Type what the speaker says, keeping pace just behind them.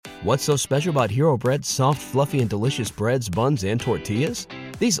What's so special about Hero Bread's soft, fluffy, and delicious breads, buns, and tortillas?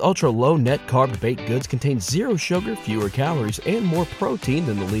 These ultra-low net-carb baked goods contain zero sugar, fewer calories, and more protein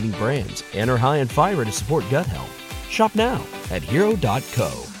than the leading brands, and are high in fiber to support gut health. Shop now at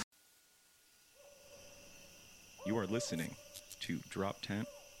Hero.co. You are listening to Drop Tent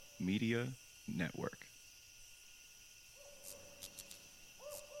Media Network.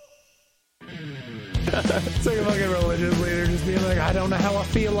 It's like a fucking religious leader just being like, I don't know how I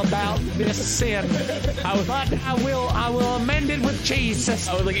feel about this sin, but I will amend it with Jesus.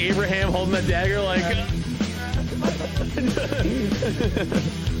 I was like Abraham holding that dagger, like.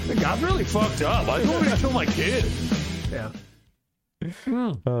 God's really fucked up. I told him to kill my kid. Yeah.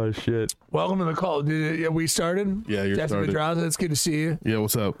 Oh shit! Welcome to the call. We started. Yeah, you're Jesse started. Pedraza, it's good to see you. Yeah,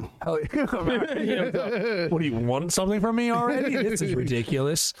 what's up? Hell yeah. What do you want? Something from me already? This is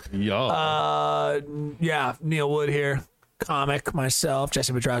ridiculous. Yeah. Yeah. Neil Wood here, comic myself.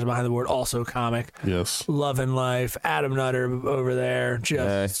 Jesse Pedraza behind the board, also comic. Yes. Love and Life. Adam Nutter over there,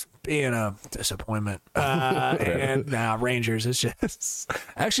 just being a disappointment. And Rangers. It's just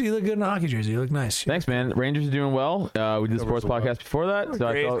actually you look good in a hockey jersey. You look nice. Thanks, man. Rangers are doing well. We did a sports podcast before that, so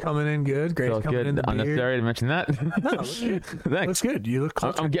Graves I thought coming in good. Graves felt coming good. in the Unnecessary to mention that. No, looks good. Thanks. Looks good. You look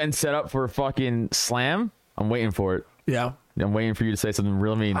close. I'm getting set up for a fucking slam. I'm waiting for it. Yeah. I'm waiting for you to say something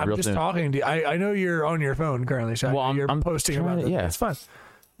real mean, I'm real just soon. talking to you. I know you're on your phone currently, so Well, you're I'm posting trying about to- it. yeah. It's fine.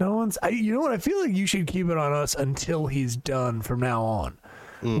 No one's. You know what? I feel like you should keep it on us until he's done from now on.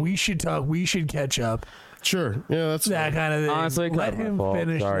 We should talk. We should catch up. Sure. Yeah, that's That kind of thing. Honestly, let kinda my him fault.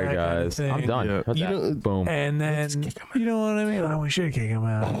 finish. Sorry, that kind of guys. thing. I'm done. Yeah. How's You that? know- Boom. And then, you know what I mean? Oh, we should kick him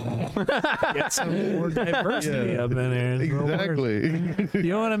out. Get some more diversity up in there. exactly. You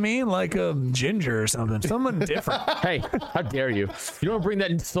know what I mean? Like a ginger or something. Someone different. Hey, how dare you? You don't bring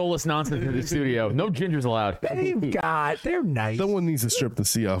that soulless nonsense into the studio. No gingers allowed. They're nice. Someone needs to strip the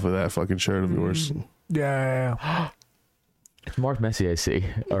C off of that fucking shirt of yours. Yeah. Mark Messier C.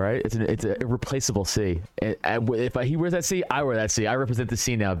 All right, it's a irreplaceable C. If he wears that C, I wear that C. I represent the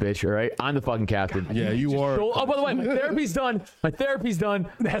C now, bitch. All right, I'm the fucking captain. Yeah, you are. Oh, by the way, my therapy's done. My therapy's done.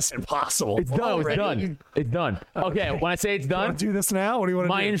 That's impossible. It's done. It's Already? done. It's done. Okay, when I say it's You done, want to do this now? What do you want to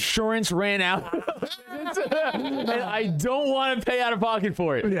my do? insurance ran out, and I don't want to pay out of pocket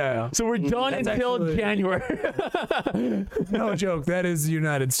for it. Yeah. So we're done That's until actually- January. No joke. That is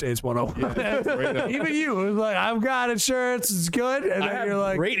United States 101. Even you was like, I've got insurance. It's good. And I then have you're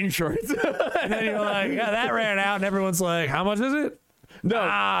like, great insurance. and then you're like, yeah, that ran out. And everyone's like, how much is it?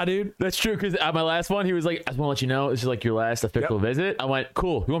 No, Dude. that's true. Because at my last one, he was like, "I just want to let you know, this is like your last official visit." I went,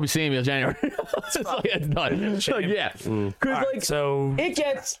 "Cool. You won't be seeing me in January." It's like, it's done. Like, yeah, because like So it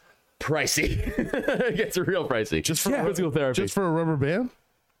gets pricey. It gets real pricey. Just for physical therapy. Just for a rubber band?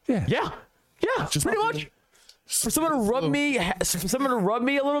 yeah, Just pretty much. For someone to rub me,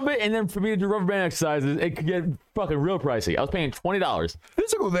 a little bit, and then for me to do rubber band exercises, it could get fucking real pricey. I was paying $20.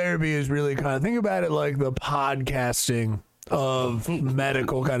 physical therapy is really kind of, think about it like the podcasting of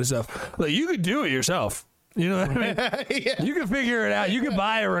medical kind of stuff. Like you could do it yourself. You know what I mean? You can figure it out. You can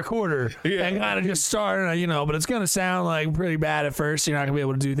buy a recorder and kind of just start, but it's going to sound like pretty bad at first. You're not going to be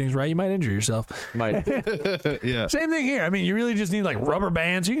able to do things right. You might injure yourself. Might. Yeah. Same thing here. I mean, you really just need like rubber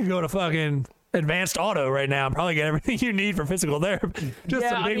bands. You can go to fucking Advanced Auto right now and probably get everything you need for physical therapy. Just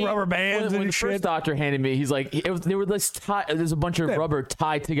some big rubber bands when and the shit. first doctor handed me, he's like, they were this there's a bunch of rubber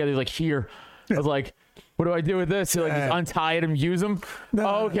tied together like here. I was like, what do I do with this? He like just untie it and use them.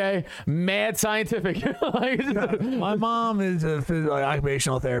 Oh, okay, mad scientific. My mom is a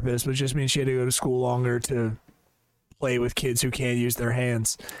occupational therapist, which just means she had to go to school longer to play with kids who can't use their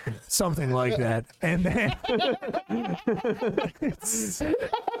hands, something like that. And then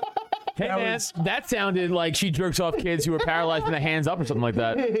Hey man, that sounded like she jerks off kids who were paralyzed in the hands up or something like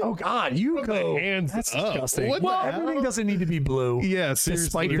that. oh god, you go Hands That's up. disgusting. What Well, the hell? everything doesn't need to be blue. Yeah, Despite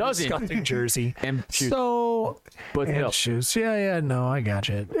seriously. your doesn't. disgusting jersey. And shoot, So, but and still. shoes. Yeah, no, I got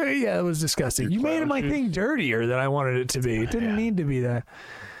you. Yeah, it was disgusting. You made my thing dirtier than I wanted it to be. It didn't need to be that.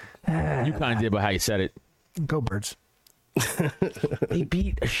 You kind of did by how you said it. Go Birds. They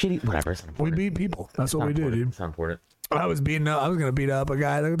beat a shitty whatever. We beat people. That's what we do, dude. It's not important. I was beating up. I was gonna beat up a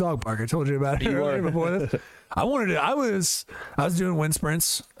guy at the dog park. I told you about it earlier before this. I was doing wind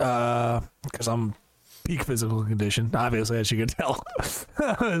sprints because I'm peak physical condition. Obviously, as you can tell.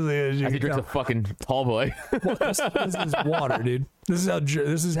 Obviously, as you He can drinks tell. a fucking tall boy. This is water, dude. This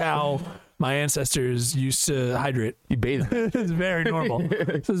is how my ancestors used to hydrate. You bathe. It's very normal.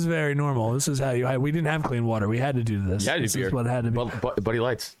 This is very normal. This is how you. We didn't have clean water. We had to do this. Yeah, this is what had to be. Buddy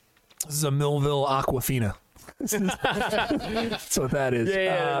Lights. This is a Millville Aquafina That's what that is.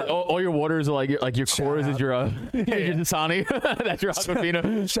 Yeah. All your waters are like your cores is your your Dasani. That's your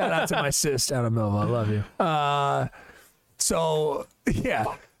Aquafina. Shout out to my sis down in Millville. I love you. So yeah,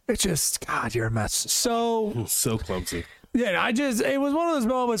 it's just God, you're a mess. So clumsy. yeah, it was one of those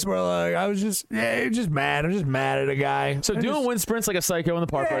moments where like I was just mad. I'm just mad at a guy. So doing wind sprints like a psycho in the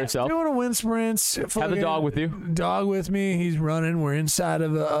park by yourself. Doing a wind sprints. Have the dog with you. Dog with me. He's running. We're inside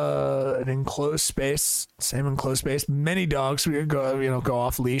of an enclosed space. Same enclosed space. Many dogs. We go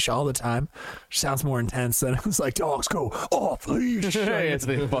off leash all the time. Which sounds more intense than it's like dogs go off leash. It's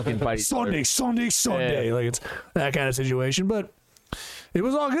the fucking bite. Sunday. Yeah. Like it's that kind of situation. But it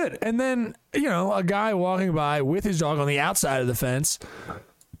was all good. And then, a guy walking by with his dog on the outside of the fence.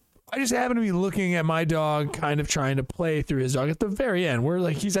 I just happened to be looking at my dog, kind of trying to play through his dog at the very end, where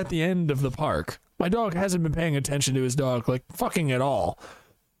like he's at the end of the park. My dog hasn't been paying attention to his dog, like fucking at all.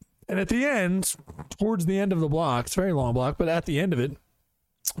 And at the end, towards the end of the block, it's a very long block, but at the end of it,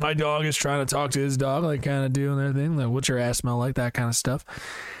 my dog is trying to talk to his dog, like kind of doing their thing, like what's your ass smell like, that kind of stuff.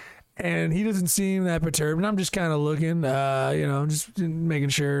 And he doesn't seem that perturbed. And I'm just kind of looking, just making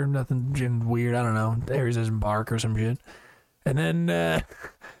sure nothing weird. I don't know. Aries doesn't bark or some shit. And then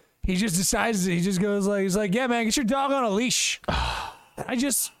he just decides, he just goes like, he's like, yeah, man, get your dog on a leash.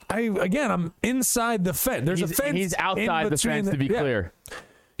 I'm inside the fence. There's a fence. He's outside the fence, to be clear.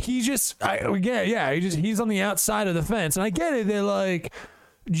 He's on the outside of the fence. And I get it. They're like,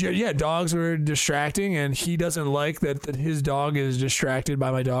 dogs are distracting, and he doesn't like that his dog is distracted by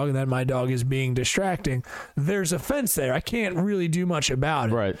my dog and that my dog is being distracting. There's a fence there. I can't really do much about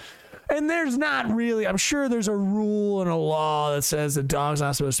it. Right. And there's not really, I'm sure there's a rule and a law that says the dog's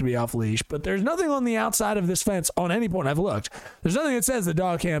not supposed to be off leash, but there's nothing on the outside of this fence on any point. I've looked. There's nothing that says the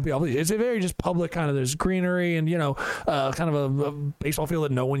dog can't be off leash. It's a very just public kind of, there's greenery and, kind of a baseball field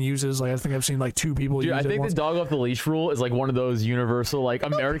that no one uses. Like I think I've seen like two people use it. I think the dog off the leash rule is like one of those universal, like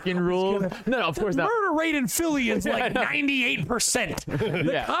American rules. No, of course not. Murder rate in Philly is like 98%.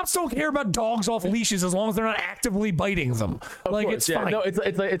 The cops don't care about dogs off leashes as long as they're not actively biting them. It's fine. No,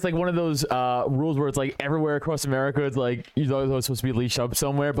 it's like one of those rules where it's like everywhere across America, it's like you're always supposed to be leashed up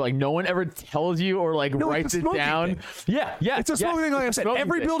somewhere, but like no one ever tells you or like writes it down. Thing. Yeah, it's a smoking thing. Like I said,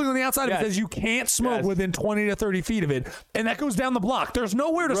 every building on the outside of it says you can't smoke within 20 to 30 feet of it, and that goes down the block. There's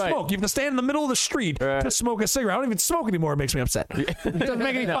nowhere to smoke. You have to stand in the middle of the street to smoke a cigarette. I don't even smoke anymore. It makes me upset. It doesn't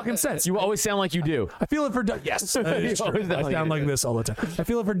make any fucking sense. You always sound like you do. I feel it for Doug. Yes, I sound like this all the time. I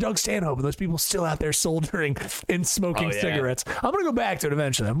feel it for Doug Stanhope and those people still out there soldering and smoking cigarettes. I'm gonna go back to it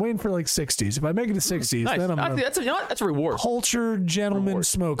eventually. I'm waiting for like 60s. If I make it to 60s, nice. then I'm that's a reward. Cultured gentleman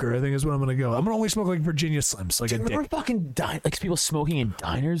smoker, I think is what I'm gonna go. I'm gonna only smoke like Virginia Slims, like a dick. Remember fucking like people smoking in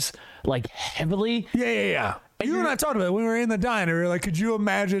diners, like heavily. Yeah. You and I talked about it when we were in the diner. We were like, could you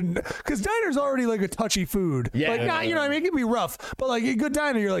imagine? Because diner's already like a touchy food. Yeah. Like, not, I mean, it can be rough, but like a good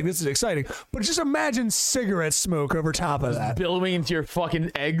diner, you're like, this is exciting. But just imagine cigarette smoke over top of that. Billowing into your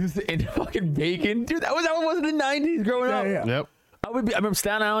fucking eggs and fucking bacon. Dude, that was how it was in the 90s growing up. Yeah. Yep. I remember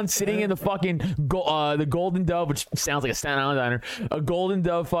Staten Island sitting in the fucking the Golden Dove, which sounds like a Staten Island diner, a Golden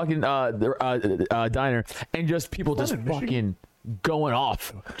Dove fucking diner, and just people just fucking going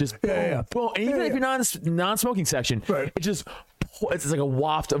off, just boom, boom. And even if you're not in the non-smoking section, it just it's like a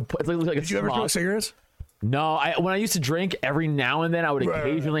waft of. It's like Did you ever smoke cigarettes? No, when I used to drink, every now and then I would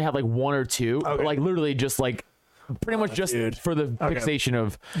occasionally have like one or two, like literally just like. Pretty much just for the fixation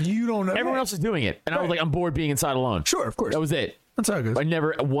of you don't know. Everyone else is doing it, and I was like, I'm bored being inside alone. Sure, of course. That was it. That's how it goes. I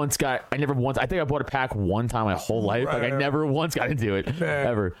never once. I think I bought a pack one time my whole life. I never once got into it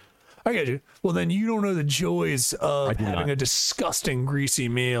ever. I get you. Well, then you don't know the joys of having a disgusting greasy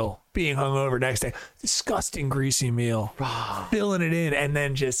meal, being hungover next day. Disgusting greasy meal, filling it in, and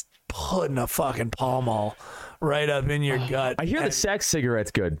then just putting a fucking Pall Mall right up in your gut. I hear the sex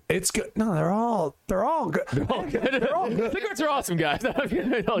cigarette's good. It's good. No, they're all good. They're all good. Cigarettes are awesome, guys.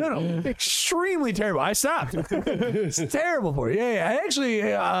 No, extremely terrible. I stopped. It's terrible for you. Yeah. I actually,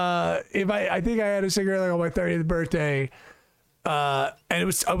 I think I had a cigarette like on my 30th birthday. And it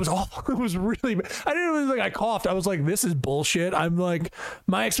was awful. It was really bad. I didn't even I coughed. I was like, this is bullshit. I'm like,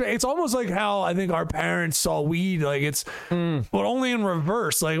 my experience. It's almost like how I think our parents saw weed. Like it's, but only in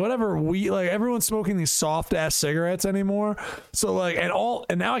reverse. Like whatever weed. Like everyone's smoking these soft ass cigarettes anymore. So like,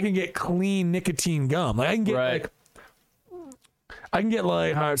 and now I can get clean nicotine gum. Like I can get all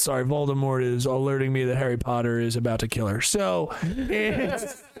right, sorry, Voldemort is alerting me that Harry Potter is about to kill her. So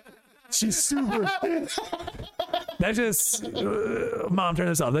it's. She's super. That's just Mom, turn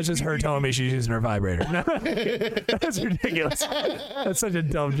this off. That's just her telling me she's using her vibrator. No, that's ridiculous. That's such a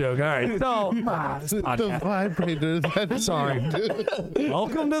dumb joke. All right, so this The podcast. vibrator. That's Sorry.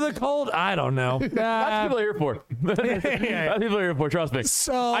 Welcome to the cold. I don't know. That's what people are here for. That's what people are here for. Trust me.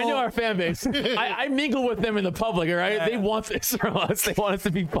 So I know our fan base. I mingle with them in the public. All right, they want this from us. They want us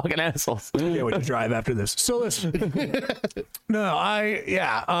to be fucking assholes. can't wait to drive after this. So listen. So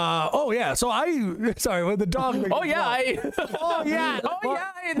I sorry with the dog. Oh yeah, Oh yeah.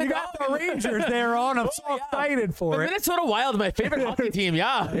 You got the Rangers there on. I'm so excited for the it. Minnesota Wild, my favorite hockey team.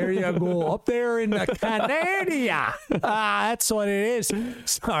 Yeah. There you go. Up there in the Canada. That's what it is.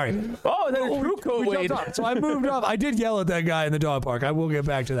 Sorry. Oh, is that a true code, We Wade? jumped up. So I moved up. I did yell at that guy in the dog park. I will get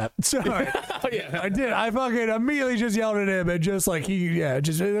back to that. Sorry. Oh, yeah. I did. I fucking immediately just yelled at him and just like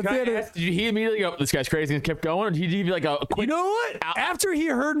Did he immediately go, this guy's crazy, and kept going? Or did he give you like a You quick know what? After he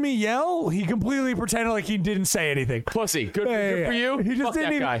heard me yell, he completely pretended like he didn't say anything. pussy? Good for you. He just Fuck didn't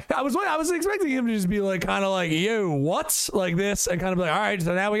that even. guy. I was expecting him to just be like, kind of like, "Yo, what?" like this, and kind of be like, "All right,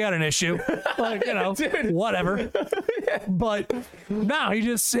 so now we got an issue," like Dude. whatever. But no, he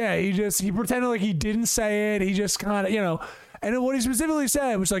pretended like he didn't say it. He just kind of, And then what he specifically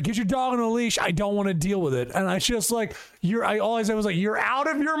said was like, "Get your dog on a leash. I don't want to deal with it." And I just like, all I said was like, "You're out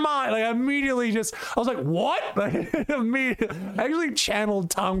of your mind." Like immediately, I was like, "What?" Like immediately, I actually channeled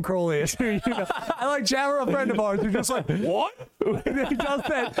Tom Crowley. I like channeled a friend of ours who's just like, "What?" He does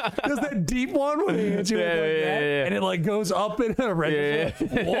that deep one when he hits you with like that, and it like goes up in a register.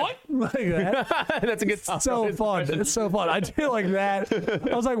 What? Like that. That's a good. So fun. It's so fun. I did like that.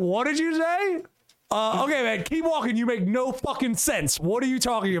 I was like, "What did you say?" Okay, man, keep walking. You make no fucking sense. What are you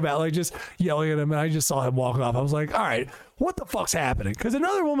talking about? Like, just yelling at him, and I just saw him walk off. I was like, all right, what the fuck's happening? Because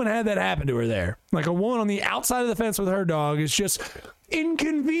another woman had that happen to her there. Like, a woman on the outside of the fence with her dog is just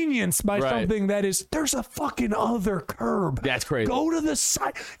inconvenienced by something that is, there's a fucking other curb. That's crazy. Go to the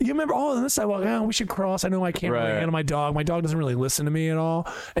side. You remember, on this sidewalk, we should cross. I know I can't really handle my dog. My dog doesn't really listen to me at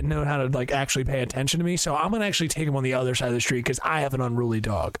all and know how to, like, actually pay attention to me. So I'm going to actually take him on the other side of the street because I have an unruly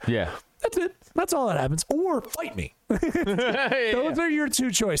dog. Yeah. That's it. That's all that happens. Or fight me. Those are your two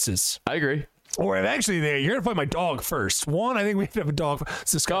choices. I agree. Or eventually, you're gonna fight my dog first. One, I think we have to have a dog.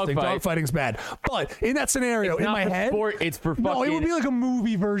 It's disgusting. Dog fighting's bad. But in that scenario, It's in not my for head, sport, it's for fucking. no, it would be like a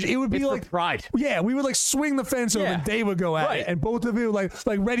movie version. It would be It's for like pride. Yeah, we would like swing the fence over, Yeah. and Dave would go at Right. it, and both of you like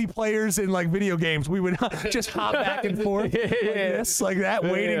Ready Players in like video games. We would just hop back and forth like this, like that,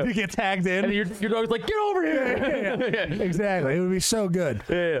 waiting to get tagged in. And your dog's like, get over here. Exactly. It would be so good.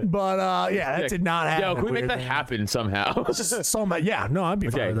 Yeah. But that did not happen. Yo, can we make that weirdly. happen somehow? Yeah, no, I'd be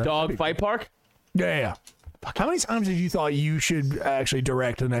fine Okay, with that. dog fight park. Yeah. How many times have you thought you should actually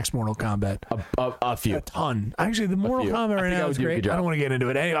direct the next Mortal Kombat? A few. A ton. Actually, the Mortal few. Kombat I right think I now would is do a great. good job. I don't want to get into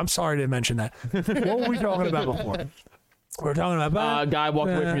it. Anyway, I'm sorry to mention that. What were we talking about before? We were talking about Guy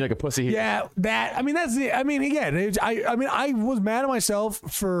walked away from me like a pussy. Yeah, that. I mean, that's the. I mean, again, I was mad at myself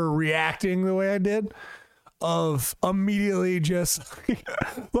for reacting the way I did. Of immediately just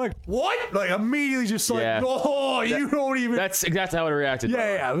like what? Like immediately just like Yeah. you don't even. That's exactly how I reacted.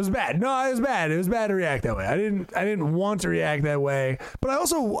 Yeah, it was bad. No, it was bad. It was bad to react that way. I didn't want to react that way, but I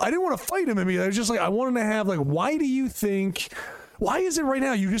didn't want to fight him immediately. I was just like, I wanted to have like, why do you think? Why is it right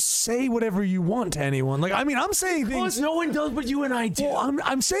now you just say whatever you want to anyone? Like, I mean, I'm saying things. Because no one does what you and I do. Well,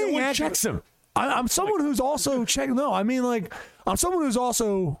 I'm saying no one actually- checks them. I'm someone who's also checking. No, I mean like I'm someone who's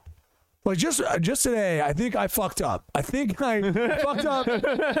also. Like just today, I think I fucked up. I think I fucked up.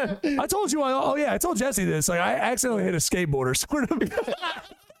 I told you. I told Jesse this. Like I accidentally hit a skateboarder. Sort of.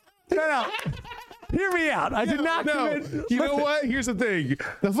 No. Hear me out. I did not. No, you know what? Here's the thing: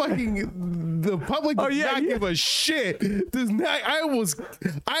 the public does not give a shit. Does not. I almost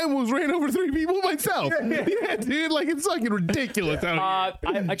ran over 3 people myself. Yeah, dude. Like it's fucking ridiculous out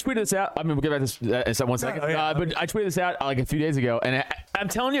here. I tweeted this out. I mean, we'll get back to this in 1 second. But I tweeted this out like a few days ago, and I'm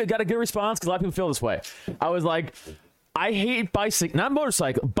telling you, it got a good response because a lot of people feel this way. I was like, I hate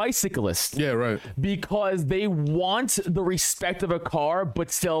bicyclists. Yeah, right. Because they want the respect of a car, but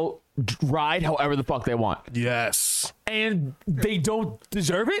still ride however the fuck they want. Yes. And they don't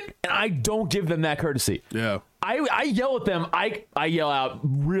deserve it, and I don't give them that courtesy. Yeah. I yell at them. I yell out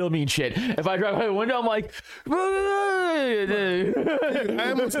real mean shit. If I drive by the window, I'm like,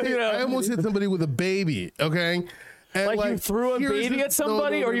 I almost hit somebody with a baby. Okay. And like you threw a here's baby at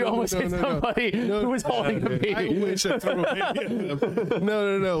somebody, or you almost hit somebody who was holding a baby. I wish I threw a baby at them.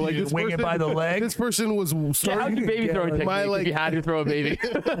 No. Like You this wing it person, by the leg? This person was Yeah, how'd starting you baby throwing technique my, like- if you had to throw a baby?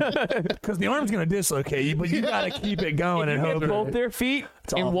 Because the arm's gonna dislocate you, but you gotta keep it going and You hope. get both their feet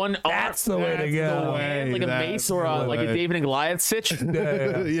in one arm. That's the way to That's go. the way. Like a mace or like a David and Goliath sitch.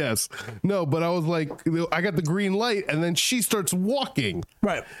 Yes. No, but I was like, I got the green light, and then she starts walking.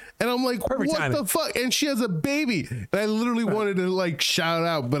 Right. And I'm like, Perfect what timing. the fuck? And she has a baby. And I literally wanted to like shout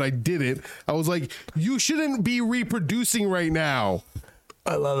out, but I didn't. I was like, you shouldn't be reproducing right now.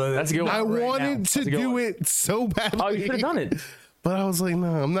 I love it. That's a good one. I wanted to That's a good do one. it so badly. Oh, you should have done it. But I was like,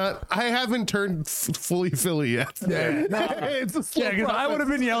 no, I'm not. I haven't turned fully Philly yet. Yeah. It's a slow because I would have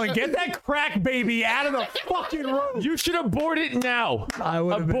been yelling, "Get that crack baby out of the fucking room!" You should abort it now. I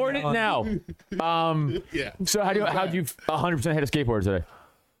would have been Abort it yelling. now. Yeah. So how do you 100% hit a skateboard today?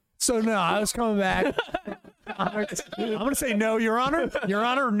 So no, I was coming back. I'm gonna say no, Your Honor. Your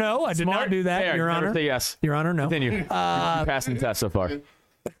Honor, no, I did not do that. Fair. Your Never Honor. say yes. Your Honor, no. Continue. You're passing the test so far.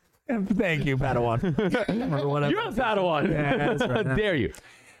 Thank you, Padawan. Or whatever. You're a Padawan. Yeah, that's right. How dare you?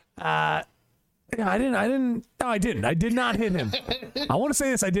 Yeah, I didn't. No, I didn't. I did not hit him. I want to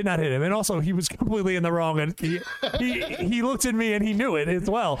say this. I did not hit him, and also he was completely in the wrong. And he looked at me and he knew it as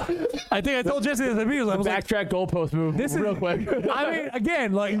well. I think I told Jesse that I was like, Backtrack goalpost move. This is real quick. I mean,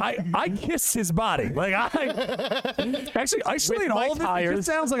 again, like I kissed his body. Like I actually isolate With my all of this. It tires. just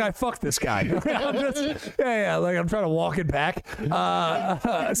sounds like I fucked this guy. I'm just, yeah. Like I'm trying to walk it back.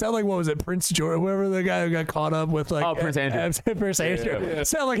 It sound like what was it, Prince George, whoever the guy who got caught up with like Prince Andrew. Prince Andrew.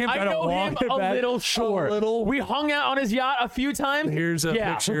 Sound like him I trying to know him walk it a back. little short. A little. We hung out on his yacht a few times. Here's a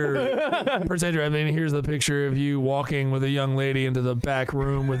Yeah. picture. Prince Andrew, I mean, here's the picture of you walking with a young lady into the back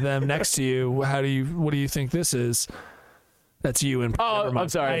room with them next to you. What do you think this is? That's you in. Oh, never mind. I'm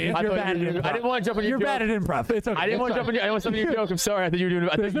sorry. You're I thought bad you at were- improv. I didn't want to jump on your You're joke. bad at improv. It's okay. I didn't want to jump on your. I didn't want to jump on your joke. I'm sorry. I thought you were doing.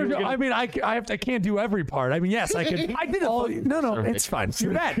 I thought you were gonna- I mean, I can't do every part. I mean, yes, I could. I did it. No, it's fine.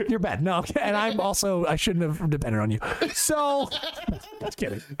 You're bad. You're bad. No, okay. And I'm also. I shouldn't have depended on you. So, just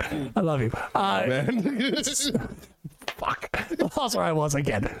kidding. I love you. Fuck. That's where I was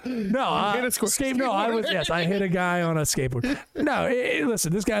again. No, hit a square no, I was. Yes, I hit a guy on a skateboard. No,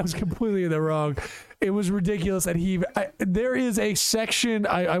 listen, this guy was completely in the wrong. It was ridiculous that there is a section.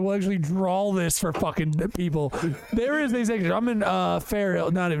 I will actually draw this for fucking people. There is a section. I'm in Fair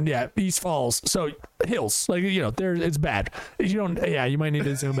Hill, not even East Falls. So hills, like it's bad. You don't. Yeah, you might need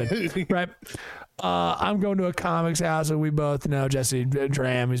to zoom in, right? I'm going to a comics house, and we both know Jesse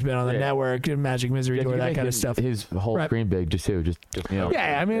Dram. He's been on the network, Magic Misery Tour, that kind of stuff. His whole screen big, just too. Just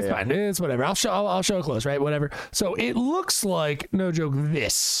Yeah, I mean it's fine. It's whatever. I'll show it close, right? Whatever. So it looks like, no joke,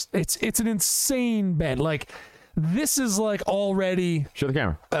 this. It's an insane bend. Like this is like already. Show the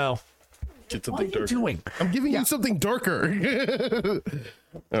camera. Oh, Get what are something you darker. doing? I'm giving you something darker.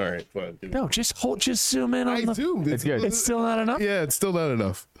 All right, fine. No, just zoom in on I the. zoomed. It's good. It's still not enough. Yeah, it's still not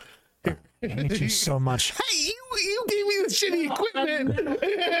enough. I hate you so much. Hey, you gave me the shitty equipment.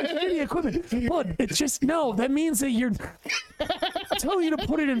 Shitty equipment. But it's just no. That means that you're. I'm telling you to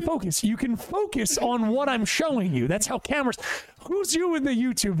put it in focus. You can focus on what I'm showing you. That's how cameras. Who's you in the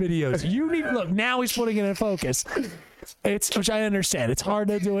YouTube videos? You need look. Now he's putting it in focus. Which I understand. It's hard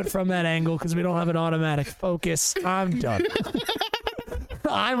to do it from that angle because we don't have an automatic focus. I'm done.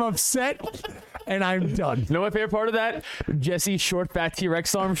 I'm upset. And I'm done. You know my favorite part of that? Jesse's short, fat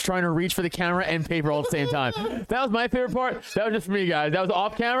T-Rex arms trying to reach for the camera and paper all at the same time. That was my favorite part. That was just for me, guys. That was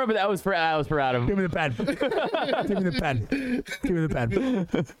off camera, but that was for Adam. Give me the pen. Give me the pen. Give me the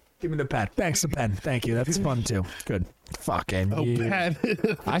pen. Give me the pad. Thanks, the pen. Thank you. That's fun too. Good. Fucking you. Pad.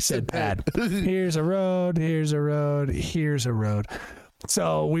 I said pad. Here's a road. Here's a road. Here's a road.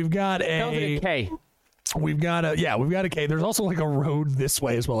 So we've got That was like a K. We've got a K. There's also like a road this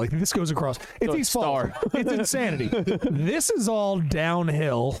way as well. Like this goes across. It's East Falls. It's insanity. This is all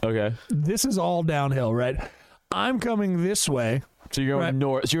downhill. Okay. This is all downhill, right? I'm coming this way. So you're going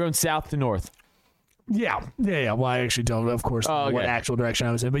north. So you're going south to north. Yeah. Well, I actually don't, of course, know what actual direction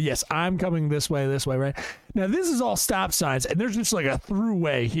I was in. But yes, I'm coming this way, right? Now, this is all stop signs, and there's just like a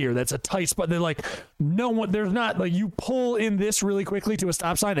throughway here that's a tight spot. They're like, no one, there's not, like, you pull in this really quickly to a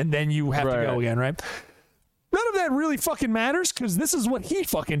stop sign, and then you have to go again, right? None of that really fucking matters because this is what he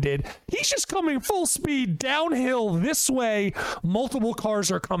fucking did. He's just coming full speed downhill this way. Multiple cars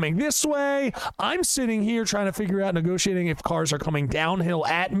are coming this way. I'm sitting here trying to figure out, negotiating if cars are coming downhill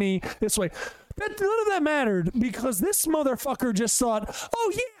at me this way. None of that mattered because this motherfucker just thought,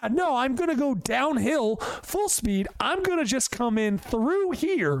 oh yeah, no, I'm going to go downhill full speed. I'm going to just come in through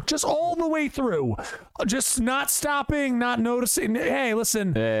here, just all the way through. Just not stopping, not noticing. Hey, listen,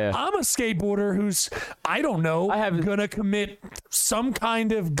 I'm a skateboarder who's, I don't know, going to commit some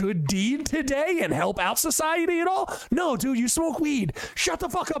kind of good deed today and help out society at all. No, dude, you smoke weed. Shut the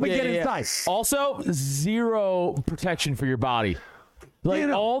fuck up and get inside. Also, zero protection for your body. Like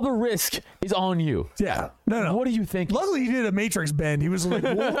all the risk is on you. Yeah. No. What do you think? Luckily, he did a Matrix bend. He was like,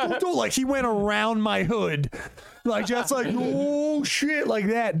 like he went around my hood, like just like oh shit, like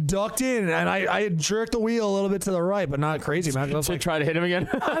that, ducked in, and I had jerked the wheel a little bit to the right, but not crazy, man. I was Should I like, try to hit him again?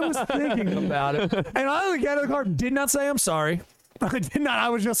 I was thinking about it, and I got out of the car, did not say I'm sorry. I did not. I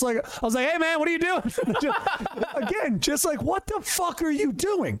was like, hey man, what are you doing? just like, what the fuck are you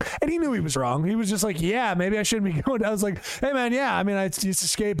doing? And he knew he was wrong. He was just like, yeah, maybe I shouldn't be going. I was like, hey man, yeah. I mean, I used to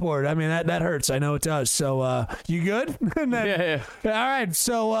skateboard. I mean, that hurts. I know it does. So, you good? And then, yeah. All right.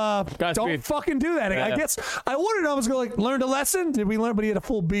 So, don't fucking do that. I guess I wondered I was going to like learn a lesson. Did we learn? But he had a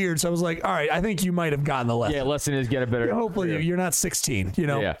full beard. So I was like, all right, I think you might have gotten the lesson. Yeah. Lesson is get a better. Hopefully you're not 16, you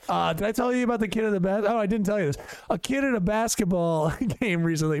know? Yeah. Did I tell you about the kid at the Oh, I didn't tell you this. A kid at a basketball game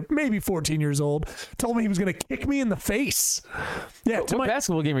recently, maybe 14 years old, told me he was going to kick me in the face. Yeah. What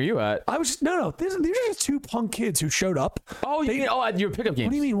basketball game are you at? I was no. These are just two punk kids who showed up. Oh, at your pickup game.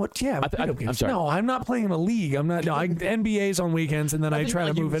 What do you mean? What? Yeah, pickup games. I'm sorry. No, I'm not playing in a league. I'm not. No, NBA's on weekends, and then I try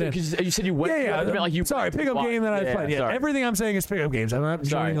to move it in. You said you went. Yeah. Sorry, pickup game that I played. Yeah, everything I'm saying is pickup games. I'm not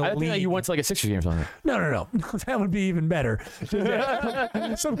joining a league. I think like you went to like a Sixers game or something. No. That would be even better.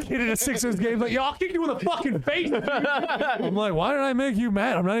 Some kid at a Sixers game like, yo, I'll kick you in the fucking face. I'm like, why did I make you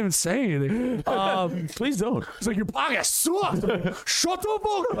mad? I'm not even saying anything. Please don't. It's like your podcast sucks. Shut the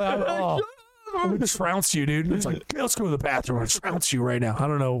fuck up. I'm gonna trounce you, dude. It's like, let's go to the bathroom and trounce you right now. I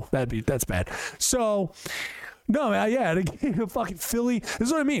don't know. That's bad. So, no, man, yeah, the game of fucking Philly. This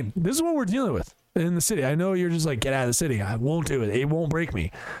is what I mean. This is what we're dealing with in the city. I know you're just like, get out of the city. I won't do it. It won't break me.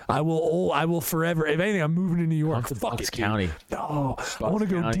 I will forever. If anything, I'm moving to New York. Bucks County. No, I want to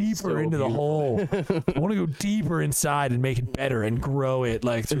go deeper into the hole. I want to go deeper inside and make it better and grow it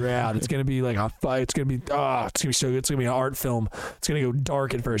like throughout. It's gonna be like it's gonna be so good. It's gonna be an art film. It's gonna go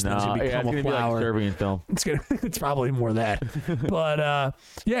dark at first. Then it's gonna become a flower. Be like Serbian film. It's probably more that. But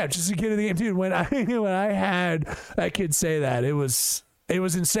yeah, just a kid of the game, dude. When I had that kid say that, it was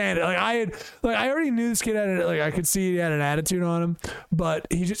insane. Like I already knew this kid I could see he had an attitude on him, but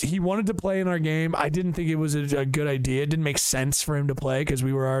he wanted to play in our game. I didn't think it was a good idea. It didn't make sense for him to play because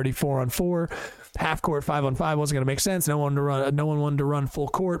we were already 4-on-4. Half court 5-on-5 wasn't going to make sense. No one wanted to run full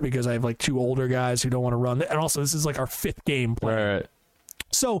court because I have like two older guys who don't want to run. And also this is like our 5th game play. Right.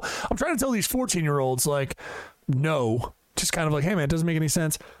 So I'm trying to tell these 14-year-olds like, no, just kind of like, hey man, it doesn't make any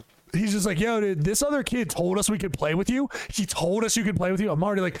sense. He's just like, yo, dude, this other kid told us we could play with you. He told us you could play with you. I'm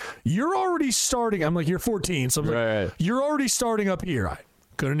already like, you're already starting. I'm like, you're 14. So I'm like, you're already starting up here. I'm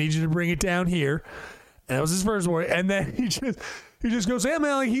going to need you to bring it down here. And that was his first word. And then he just goes, yeah,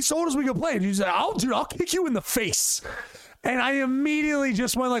 man, like, he told us we could play. And he's like, I'll kick you in the face. And I immediately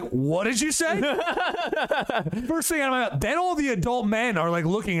just went like, what did you say? First thing out of my mouth. Then all the adult men are like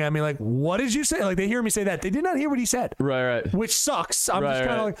looking at me like, what did you say? Like they hear me say that. They did not hear what he said. Right. Which sucks. I'm just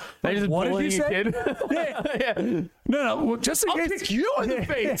kind of like, what did you say? Yeah. No. Just in case. I'll kick you in the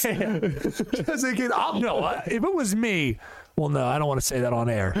face. Just in case. No, if it was me, well, no, I don't want to say that on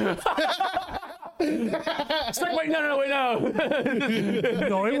air. It's like, wait, no.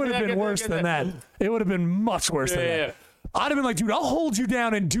 No, it would have been worse than that. It would have been much worse than that. I'd have been like, dude, I'll hold you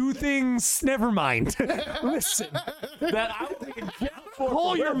down and do things. Never mind. Listen, that I will take a jail for.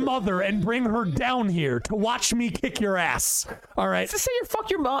 Call your mother and bring her down here to watch me kick your ass. All right. Just say you fuck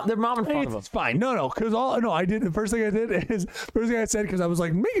their mom in front of them. It's fine. No, because I did. The first thing I said, because I was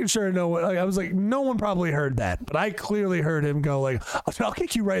like making sure I was like, no one probably heard that, but I clearly heard him go like, I'll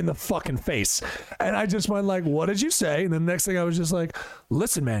kick you right in the fucking face. And I just went like, what did you say? And the next thing I was just like,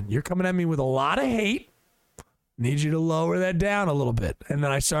 listen, man, you're coming at me with a lot of hate. Need you to lower that down a little bit. And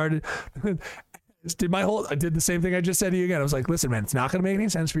then I started, I did the same thing I just said to you again. I was like, listen, man, it's not going to make any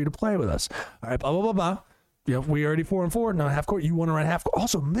sense for you to play with us. All right, blah, blah, blah, blah. Yeah, we already 4-on-4. No, half court. You want to run half court.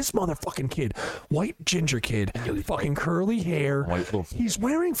 Also, this motherfucking kid, white ginger kid, fucking curly hair. He's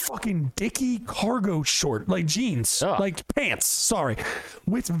wearing fucking Dickie cargo short, like jeans, like pants. Sorry,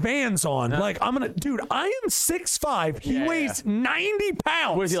 with Vans on. Like dude, I am 6'5". He weighs 90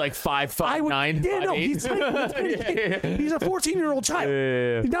 pounds. What is he, like 5'9"? 5'8"? He's a 14-year-old child.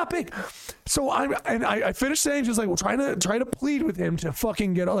 Yeah. He's not big. So I finished saying just like, well, try to plead with him to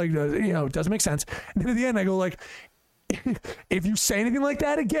fucking get like, it doesn't make sense. And then at the end I go like, if you say anything like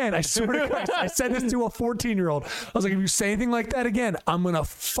that again, I swear to God, I said this to a 14-year-old. I was like, if you say anything like that again, I'm gonna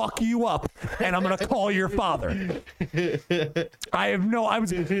fuck you up and I'm gonna call your father. Which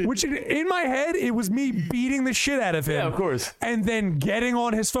in my head, it was me beating the shit out of him. Yeah, of course. And then getting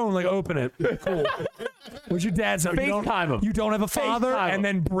on his phone, like, open it. Cool. What's your dad's number? You don't have a father, and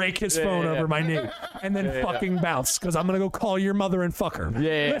then break his phone over my knee, and then fucking bounce because I'm gonna go call your mother and fuck her.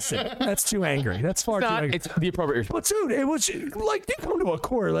 Yeah. Listen, that's too angry. That's far too angry. It's the appropriate response. But dude, it was like you come to a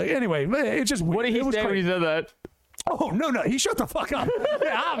court. Like anyway, it just What did he it was say when he crazy. said that? Oh no, he shut the fuck up.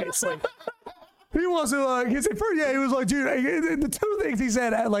 Yeah, obviously. He wasn't like he said first. Yeah, he was like, dude. The two things he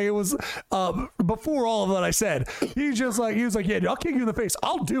said, like it was before all of what I said. He was like, yeah, dude, I'll kick you in the face.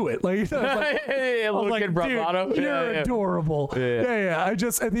 I'll do it. Like, A little like, kid bravado. dude, you're Yeah. adorable. Yeah. I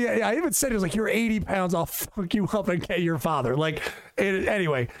even said, he was like, you're 80 pounds. I'll fuck you up and get your father. Like,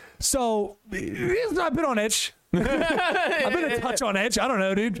 anyway. So I've been on edge. I've been a touch on edge. I don't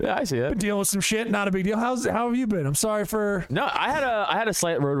know, dude. Yeah, I see that. Been dealing with some shit. Not a big deal. How have you been? I'm sorry for. No, I had a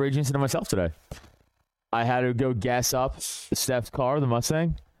slight road rage incident myself today. I had to go gas up Steph's car, the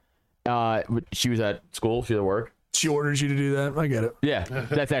Mustang. She was at school. She was at work. She orders you to do that. I get it. Yeah,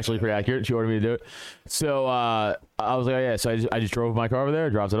 that's actually pretty accurate. She ordered me to do it. So I was like, oh, yeah. So I just drove my car over there,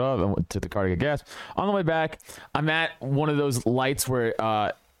 dropped it off, and took the car to get gas. On the way back, I'm at one of those lights where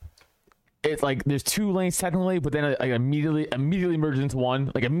it's like there's two lanes technically, but then I immediately merges into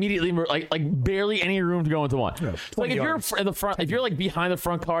one. Like immediately, like barely any room to go into one. Yeah, so like if you're in the front, if you're like behind the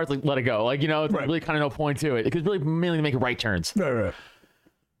front car, it's like let it go. Like it's really kind of no point to it. Because really mainly to make right turns. Right.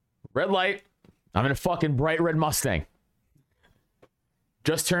 Red light. I'm in a fucking bright red Mustang.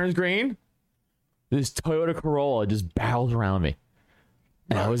 Just turns green. This Toyota Corolla just barrels around me,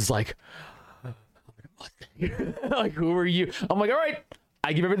 and I was like, like, who are you? I'm like, all right.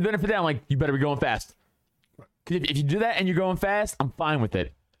 I give everything the benefit of the doubt. I'm like, you better be going fast. Because if you do that and you're going fast, I'm fine with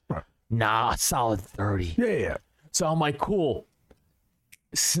it. Right. Nah, solid 30. Yeah. So I'm like, cool.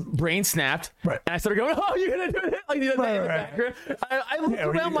 Brain snapped. Right. And I started going, oh, you're going to do that? Like, in the background. I looked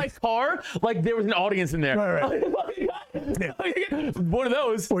around my car like there was an audience in there. Right. One of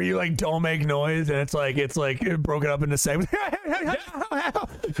those. Where you like don't make noise and it's like broken up into segments.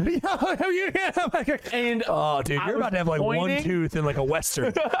 And oh, dude, you're about to have like one tooth in like a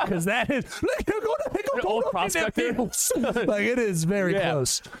western because that is an old prospector. Like it is very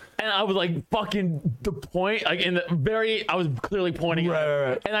close. And I was like fucking the point, like I was clearly pointing at him.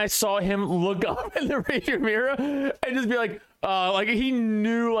 Right. And I saw him look up in the rearview mirror and just be like he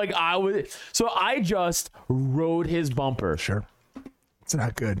knew like I would. So I just rode his bumper. Sure. It's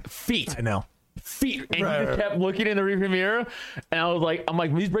not good. Feet. I know. Feet. And he just kept looking in the rearview mirror. And I was like,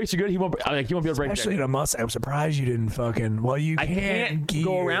 these brakes are good. He won't be able to brake. Especially in a Mustang. I'm surprised you didn't fucking. Well, you can't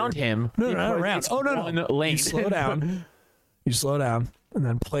go around him. No, not around. Oh, no. Lane. You slow down. You slow down and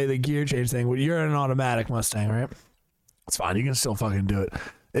then play the gear change thing. Well, you're in an automatic Mustang, right? It's fine. You can still fucking do it.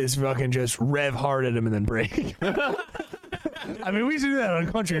 It's fucking just rev hard at him and then brake. I mean, we used to do that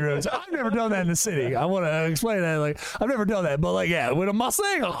on country roads. I've never done that in the city. I want to explain that. Like, I've never done that. But, like, yeah, with a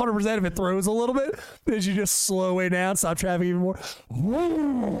Mustang, 100% if it throws a little bit, then you just slow way down, stop traffic even more,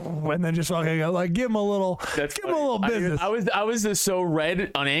 and then just fucking go, like, give him a little business. I was just so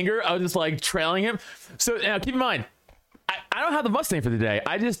red on anger. I was just, like, trailing him. So, now, keep in mind, I don't have the Mustang for the day.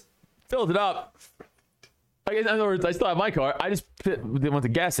 I just filled it up. Like, in other words, I still have my car. I just went to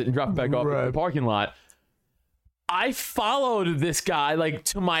gas it and dropped it back off in the parking lot. I followed this guy like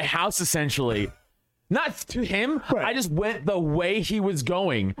to my house essentially. Not to him. Right. I just went the way he was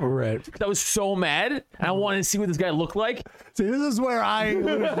going. Right. I was so mad. And I wanted to see what this guy looked like. See, this is where I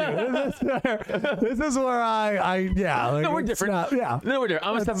this is where I like, no, we're different. No, we're different.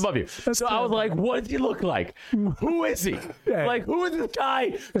 I'm a step above you. So I was like, what does he look like? Who is he? Yeah. Like, who is this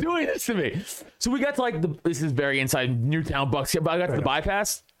guy doing this to me? So we got to like this is very inside Newtown Bucks. But I got to the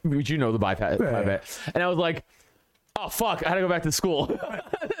bypass, which you know the bypass. And I was like, oh fuck! I had to go back to school. I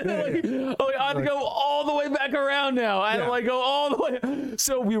had to go all the way back around now. I had to like go all the way.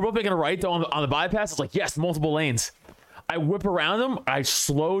 So we were both making a right on the bypass. It's like yes, multiple lanes. I whip around them. I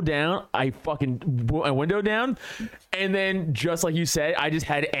slow down. I fucking put my window down, and then just like you said, I just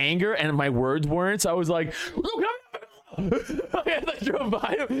had anger and my words weren't. So I was like, I drove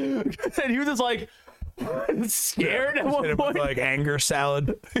by him, and he was just like. Scared at one point, like anger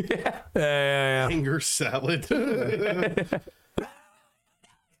salad. Yeah. Anger salad.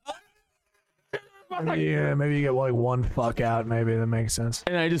 Yeah, maybe you get like one fuck out. Maybe that makes sense.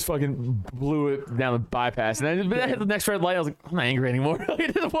 And I just fucking blew it down the bypass, and I hit the next red light. I was like, I'm not angry anymore.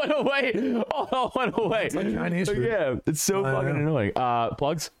 It just went away. All went away. It's like Chinese food. Yeah, it's so fucking annoying.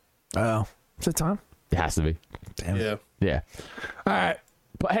 Plugs? Oh, is it time? It has to be. Damn. Yeah. All right.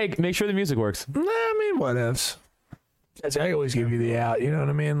 But hey, make sure the music works. I mean, what ifs? I always give you the out. You know what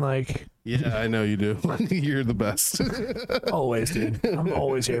I mean? Like, yeah, I know you do. You're the best. Always, dude. I'm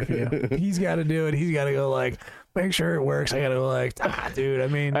always here for you. He's got to do it. He's got to go like, make sure it works. I got to go like, dude. I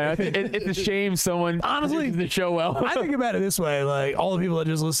mean, it's a shame someone honestly the show well. I think about it this way: like all the people that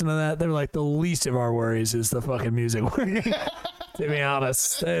just listen to that, they're like the least of our worries is the fucking music working. To be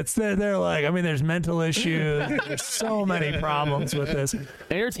honest, they're like, I mean, there's mental issues. There's so many problems with this.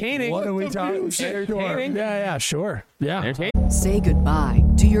 Entertaining. What are we talking? Sure. Yeah, sure. Yeah. Entertaining. Say goodbye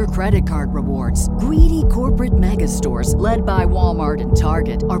to your credit card rewards. Greedy corporate mega stores, led by Walmart and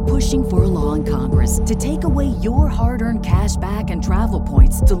Target, are pushing for a law in Congress to take away your hard-earned cash back and travel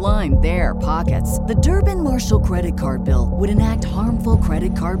points to line their pockets. The Durbin-Marshall credit card bill would enact harmful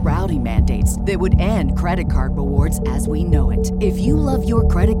credit card routing mandates that would end credit card rewards as we know it. If you love your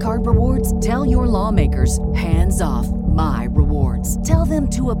credit card rewards, tell your lawmakers, hands off my rewards. Tell them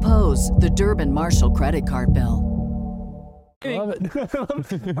to oppose the Durbin-Marshall credit card bill. Love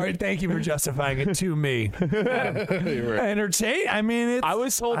it. All right, thank you for justifying it to me. Entertain. I mean, I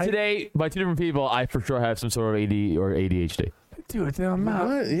was told today by 2 different people I for sure have some sort of AD or ADHD. dude, the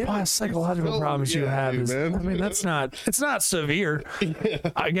amount of psychological problems you have is, man. I mean, it's not severe.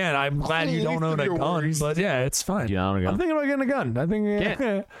 Again, I'm glad you don't own a gun, but yeah, it's fine. You own a gun? I'm thinking about getting a gun. I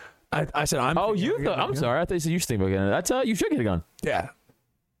think. I said I'm. Oh, I'm sorry. I thought you said you should think about getting it. That's you should get a gun. Yeah,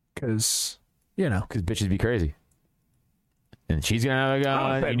 because bitches be crazy. And she's gonna have a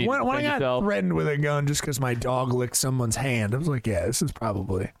gun. When I got threatened with a gun just because my dog licked someone's hand, I was like, yeah, this is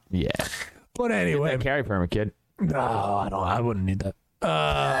probably. Yeah. But anyway, get that carry permit, kid. No, I don't. I wouldn't need that.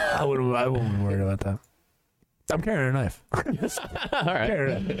 I wouldn't worry about that. I'm carrying a knife. All right.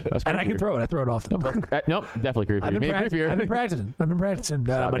 And I can throw it. I throw it often. Nope, definally creepy. I've been practicing. my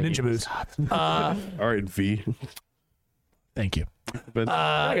ninja moves. All right, V. Thank you. But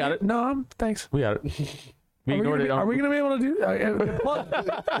I got it. No, thanks. We got it. Are we going to be able to do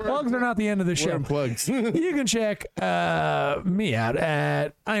plugs are not the end of the show. Plugs. You can check me out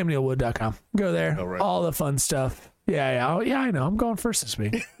at IamNeilWood.com. Go there. All right. All the fun stuff. Yeah, I know. I'm going first this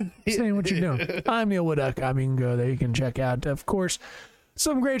week. Saying what you're doing. IamNeilWood.com. You can go there. You can check out, of course,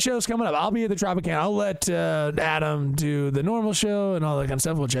 some great shows coming up. I'll be at the Tropicana. I'll let Adam do the normal show and all that kind of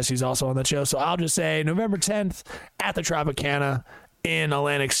stuff. Well, Jesse's also on that show. So I'll just say November 10th at the Tropicana in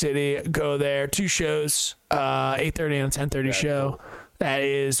Atlantic City. Go there. 2 shows, 8:30 and a 10:30 show. That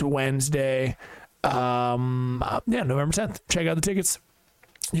is Wednesday. November 10th. Check out the tickets.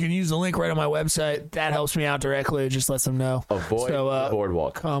 You can use the link right on my website. That helps me out directly. It just lets them know. Avoid the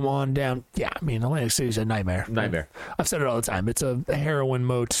boardwalk. Come on down. Yeah, I mean, Atlantic City's a nightmare. I've said it all the time. It's a heroin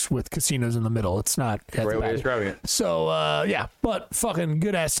moat with casinos in the middle. It's not. Great way of describing it. So, but fucking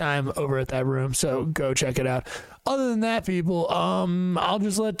good-ass time over at that room. So go check it out. Other than that, people, I'll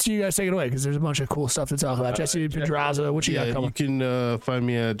just let you guys take it away because there's a bunch of cool stuff to talk about. Jesse Pedraza, what you got coming? You can find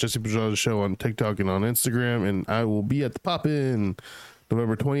me at Jesse Pedraza Show on TikTok and on Instagram, and I will be at the Pop-In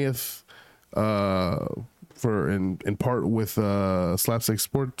November 20th in part with Slapstick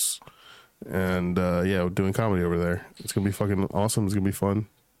Sports, and we're doing comedy over there. It's gonna be fucking awesome. It's gonna be fun,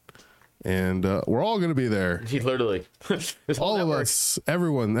 and we're all gonna be there. Literally, all of us,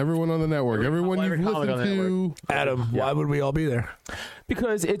 everyone on the network, everyone you've listened to. Adam, why would we all be there?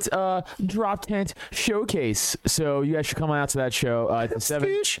 Because it's a Drop Tent showcase, so you guys should come on out to that show. It's a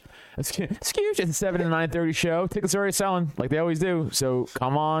 7. It's a 7 and 9:30 show. Tickets are already selling like they always do. So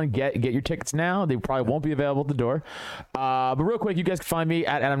come on, get your tickets now. They probably won't be available at the door. But real quick, you guys can find me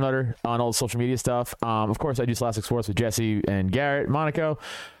at Adam Nutter on all the social media stuff. Of course, I do Slapstick Sports with Jesse and Garrett, Monaco.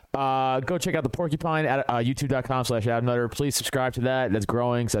 Go check out the Porcupine at youtube.com/Adam Nutter. Please subscribe to that. That's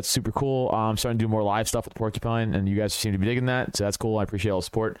growing, so that's super cool. I'm starting to do more live stuff with Porcupine, and you guys seem to be digging that, so that's cool. I appreciate all the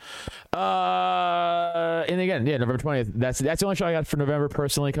support. And again, November 20th. That's the only show I got for November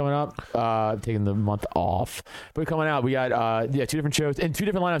personally coming up. Taking the month off, but coming out, we got 2 different shows and 2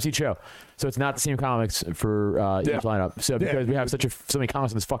 different lineups each show. So it's not the same comics for each lineup. So because we have so many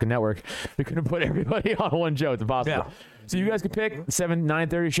comics on this fucking network, we couldn't put everybody on one show. It's impossible. Yeah. So you guys can pick 7,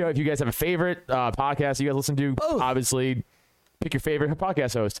 9:30 show. If you guys have a favorite podcast you guys listen to, obviously pick your favorite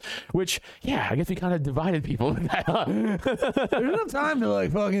podcast host. Which, I guess we kind of divided people with that. There's enough time to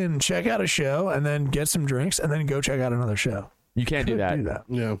fucking check out a show and then get some drinks and then go check out another show. You can't do that.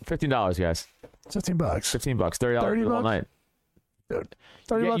 Yeah, $15, guys. $15. $15, $30 for the whole night. Dude,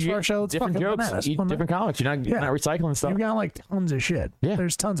 $30 for our show. It's different jokes, bananas. different comics. You're not recycling stuff. You've got tons of shit. Yeah,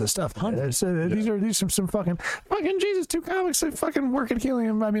 there's tons of stuff. These are some fucking Jesus. 2 comics that fucking work at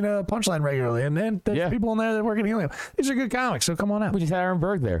Helium. I mean, Punchline regularly, and then there's people in there that work at Helium. These are good comics. So come on out. We just had Aaron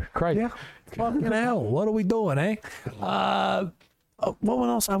Berg there. Christ. Yeah. Fucking hell. What are we doing, eh? What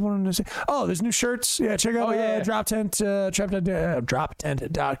else I wanted to say? Oh, there's new shirts. Yeah, check out Drop Tent,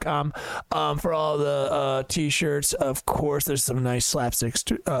 droptent.com for all the t-shirts. Of course, there's some nice Slapstick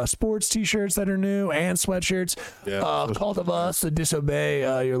sports t-shirts that are new and sweatshirts. Cult of Us, the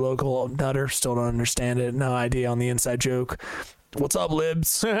Disobey Your Local Nutter. Still don't understand it. No idea on the inside joke. What's up,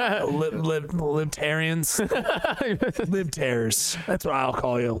 libs? Libtarians? Libtars. That's what I'll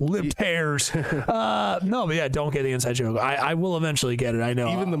call you. Libtars. No, but yeah, don't get the inside joke. I will eventually get it. I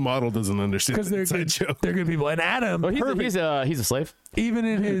know. Even the model doesn't understand because the they're inside good. joke. They're good people. And Adam, he's a slave. even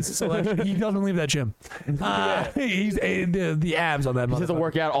in his selection, he doesn't leave that gym. He's the abs on that. He has to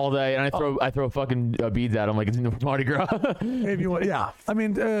work out all day, and I throw fucking beads at him like it's Mardi Gras. If you want, yeah. I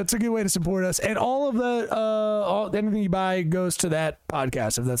mean, it's a good way to support us, and all of that, anything you buy goes to that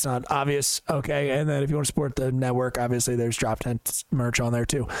podcast. If that's not obvious, okay. And then if you want to support the network, obviously there's Drop Tent merch on there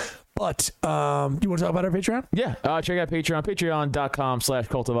too. But you want to talk about our Patreon? Yeah, check out Patreon,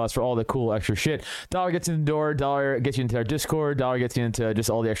 patreon.com/Cult of Us for all the cool extra shit. $1 gets you in the door, $1 gets you into our Discord, $1 gets you into just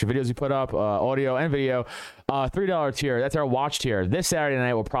all the extra videos we put up, audio and video. $3 tier, that's our watch tier. This Saturday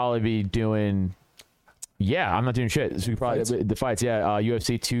night we'll probably be doing. Yeah, I'm not doing shit. So we probably the fights. Yeah,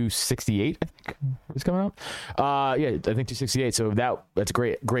 UFC 268 I think is coming up. Yeah, I think 268. So that's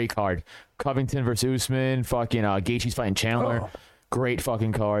a great card. Covington versus Usman. Fucking Gaethje's fighting Chandler. Oh. Great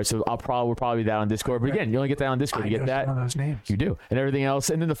fucking card. So we'll probably be that on Discord. But again, you only get that on Discord. You get that. Those names. You do. And everything else.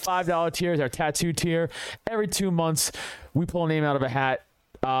 And then the $5 tier is our tattoo tier. Every 2 months, we pull a name out of a hat.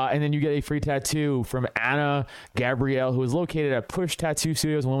 And then you get a free tattoo from Anna Gabrielle, who is located at Push Tattoo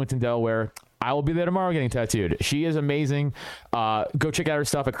Studios in Wilmington, Delaware. I will be there tomorrow getting tattooed. She is amazing. Go check out her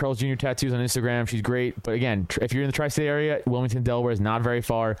stuff at Curls Jr. Tattoos on Instagram. She's great. But again, if you're in the tri-state area, Wilmington, Delaware is not very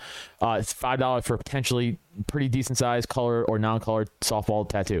far. It's $5 for potentially pretty decent size color or non-colored softball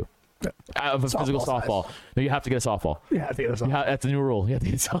tattoo. Of a physical softball. No, you have to get a softball. Yeah, I think that's softball. That's the new rule. You have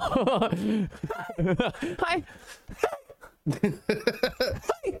to get a softball. Hi.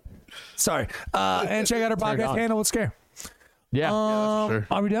 Sorry. And check out our podcast handle with Scare. Yeah. Sure.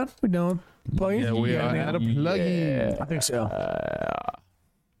 Are we done? We done? Plugging? Yeah, we are at a plug-in. I think so.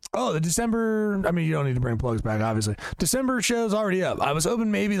 The December. I mean, you don't need to bring plugs back, obviously. December show's already up. I was hoping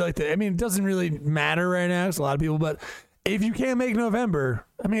maybe it doesn't really matter right now. It's a lot of people, but if you can't make November,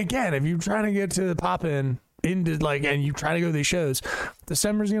 I mean, again, if you're trying to get to pop in into and you try to go to these shows,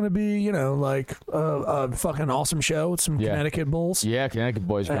 December's gonna be a fucking awesome show with some Connecticut Bulls. Yeah, Connecticut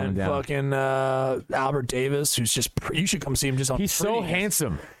boys coming and down. Fucking Albert Davis, who's just you should come see him just on. He's so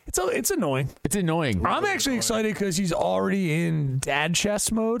handsome. It's annoning. It's annoying. I'm actually excited because he's already in dad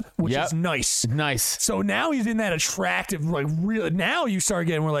chest mode, which is nice. Nice. So now he's in that attractive, really. Now you start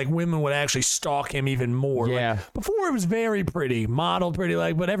getting where women would actually stalk him even more. Yeah. Before it was very pretty, modeled pretty,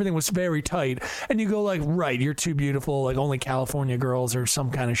 but everything was very tight. And you go right, you're too beautiful, only California girls or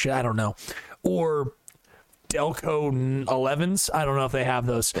some kind of shit. I don't know, or Delco 11s. I don't know if they have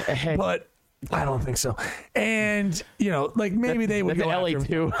those, but. I don't think so. And, maybe they would go LA after him.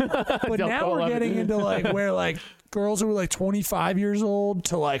 too. But now we're getting into where girls who are 25 years old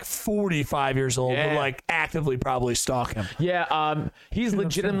to 45 years old would actively probably stalk him. Yeah, he's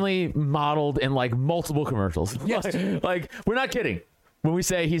legitimately modeled in multiple commercials. Yes. We're not kidding. When we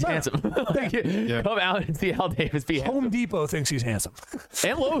say he's handsome, come out and see Al Davis be handsome. Home Depot thinks he's handsome.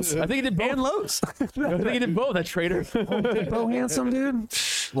 And Lowe's. I think he did both. And Lowe's. I think he did both. That traitor. Home Depot handsome, dude.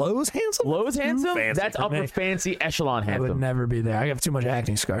 Lowe's handsome? Lowe's handsome? Fancy That's for upper me. fancy echelon I would handsome. never be there. I have too much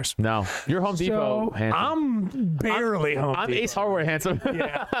acne scars. No. You're Home Depot handsome. I'm barely Home I'm Depot. Ace Hardware handsome.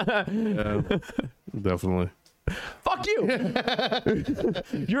 Yeah. Yeah, definitely. Fuck you.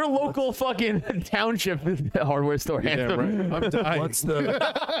 Your local fucking township hardware store Yeah, handsome. right. I'm dying.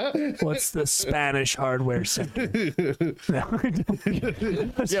 What's the Spanish hardware center? Yeah,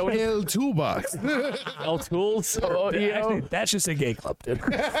 El Toolbox. L Tools. Oh, Actually, that's just a gay club, dude.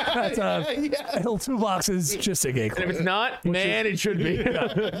 That's El Toolbox is just a gay club. And if it's not, man, it should be.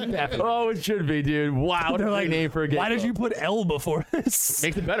 Oh, it should be, dude. Wow, what They're a great name for a game. why did you put L before this?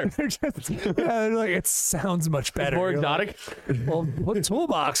 Makes it better. They're like, it sounds much better. More You're exotic. Well, put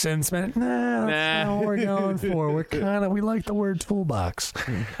toolbox in, man. Nah, that's not what we're going for. We like the word toolbox.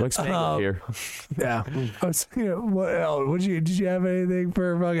 Looks here. Yeah. Did you have anything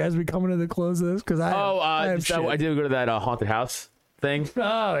for as we come into the close of this? Because I did go to that haunted house thing.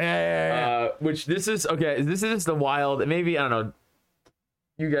 Oh yeah. Which this is okay. This is the wild. Maybe I don't know.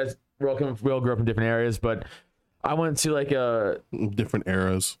 You guys, we all grew up in different areas, but I went to Different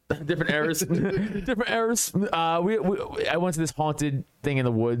eras. different eras. I went to this haunted thing in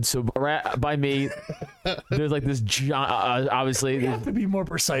the woods. So right by me, there's this giant. Obviously, You have to be more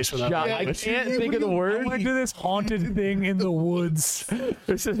precise with that. I can't think of the I word. went to this haunted thing in the woods.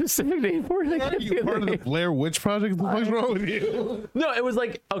 There's a specific name for it. I Are can't you think of part the of the name. Blair Witch Project? What the fuck's wrong with you? No, it was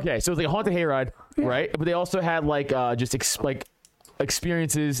okay. So it was a haunted hayride, right? But they also had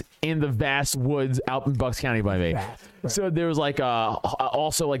experiences in the vast woods out in Bucks County by me. So there was like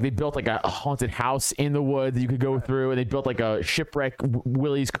also like they built like a haunted house in the woods that you could go through, and they built like a shipwreck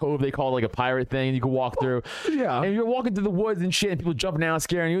Willie's Cove, they call it, like a pirate thing, and you could walk through. Yeah. And you're walking through the woods and shit, and people jumping out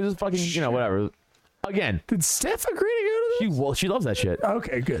scaring you. It was just fucking, whatever. Again, Did Steph agree to go to this? she loves that shit.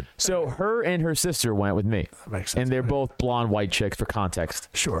 Okay, good. So her and her sister went with me. That makes sense. And they're both blonde white chicks for context.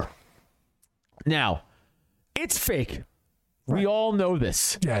 Sure. Now, it's fake. We all know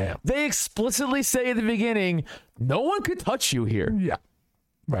this. Yeah. They explicitly say at the beginning, no one could touch you here. Yeah.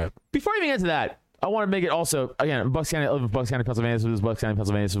 Right. Before I even get to that, I want to make it also, again, Bucks County, I live in Bucks County, Pennsylvania. This was Bucks County,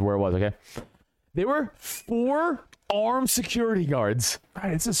 Pennsylvania. This is where it was, okay? There were 4 armed security guards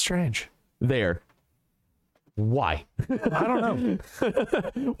Right, it's just strange. there. Why? I don't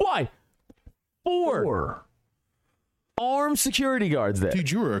know. Why? 4 armed security guards there. Dude,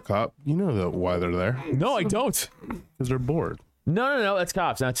 you were a cop. You know why they're there. No, I don't. Because they're bored. No, that's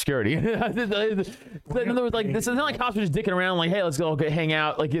cops, not security. In other words, like, this is not like cops are just dicking around, like, hey, let's go hang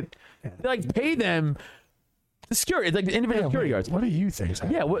out. Like, they like pay them the security, it's like the individual security guards. What do you think, Zach?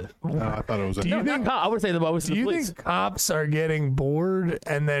 Yeah, what? No, I thought it was. No, not cop. I would say the Do you police. think cops are getting bored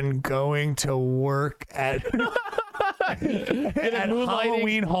and then going to work at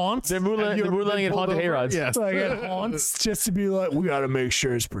Halloween haunts? They're moonlighting at haunted hayrides. Yes. Like at haunts, just to be like, we got to make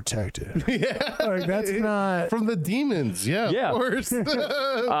sure it's protected. Yeah, like that's not. From the demons. Yeah, Yeah. of course.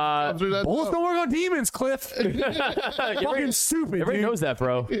 Bullets don't work on demons, Cliff. Fucking stupid. Everybody dude. knows that,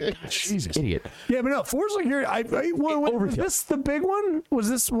 bro. Jesus, Idiot. Yeah, but no, Force Security. Was Overkill. this the big one? Was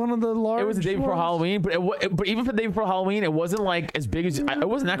this one of the large? It was the day before ones? Halloween, but even for the day before Halloween, it wasn't like as big as it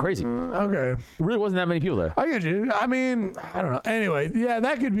wasn't that crazy. It Okay, really wasn't that many people there. I get you. I mean, I don't know. Anyway, yeah,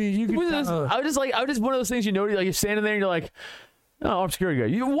 that could be. You could. I was just one of those things, like you're standing there and you're like, oh, armed security guard.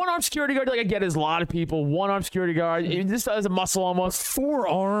 You one armed security guard, like I get, is a lot of people. One armed security guard. This has a muscle almost. 4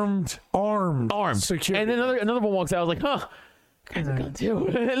 armed security. And then another one walks out. I was like, huh, guy's a gun too.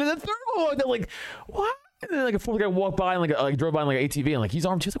 And then the third one walked out, like, what? And then like a fourth guy walked by and like drove by in like an ATV and like he's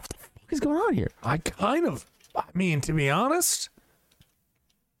armed too. I was like, what the fuck is going on here? I mean, to be honest,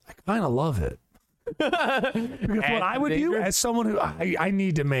 I kind of love it. Because what I would do as someone who I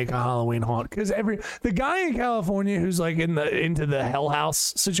need to make a Halloween haunt, because the guy in California who's like into the Hell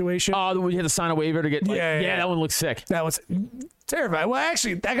House situation. Oh, you had to sign a waiver to get. Like, yeah, that one looks sick. That was terrifying. Well,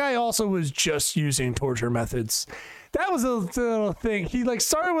 actually, that guy also was just using torture methods. That was a little thing. He like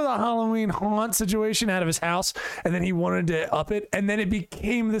started with a Halloween haunt situation out of his house, and then he wanted to up it, and then it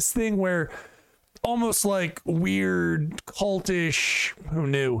became this thing where almost like weird cultish, who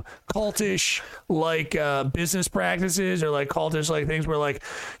knew, cultish like business practices, or like cultish like things where like,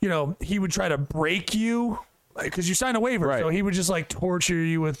 he would try to break you because you signed a waiver, right. So he would just like torture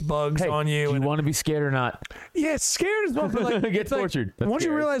you with bugs on you. Do you want to be scared or not? Yeah, it's scared as well, but like Get tortured. That's once you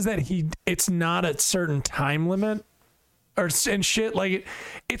scary. realize that it's not a certain time limit and shit, like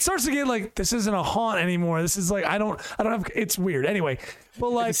it starts to get like, this isn't a haunt anymore. This is like I don't have. It's weird. Anyway, but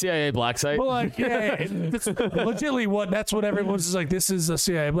like the CIA black site. but like that's legitimately that's what everyone's just like. This is a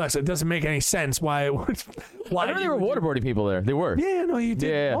CIA black site. It doesn't make any sense why it would. Why I know there were waterboarding people there. They were. Yeah, no, you did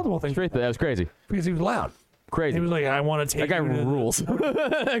Yeah, multiple things straight. That was crazy. because he was loud. Crazy. He was like, I want to take That guy you to the- rules.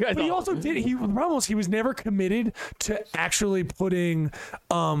 That guy's But he awesome. also did. The problem was he was never committed to actually putting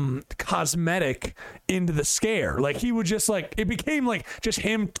cosmetic into the scare. Like he would just like it became like just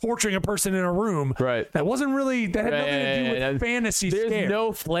him torturing a person in a room. Right. That wasn't really that had nothing to do with fantasy There's scare.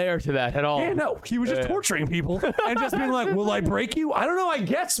 no flair to that at all. Yeah, no. He was just torturing people and just being like, "Will I break you? I don't know. I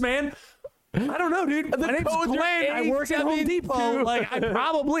guess, man." I don't know, dude. My name's codes are Glenn. I work at Home 872. Depot. Like,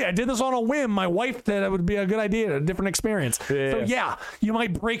 I did this on a whim. My wife said it would be a good idea, a different experience. Yeah. So yeah, you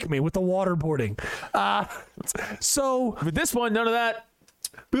might break me with the waterboarding. So But this one, none of that.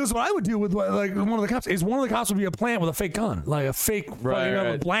 because what I would do with like one of the cops would be a plant with a fake gun, like a fake fucking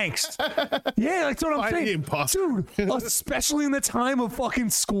gun with blanks. Yeah, that's what I'm Why the saying, imposter? dude. Especially in the time of fucking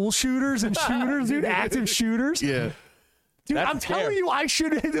school shooters and shooters, dude, active shooters. Yeah. Dude, That's I'm telling fair. you, I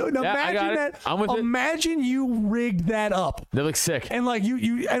should imagine got it. that. I'm with it. Imagine you rigged that up. They look sick. And like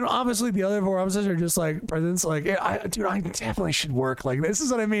you, and obviously the other 4 officers are just like presidents. Like, I definitely should work. Like, this is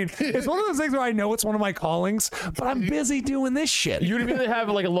what I mean. It's one of those things where I know it's one of my callings, but I'm busy doing this shit. You would immediately have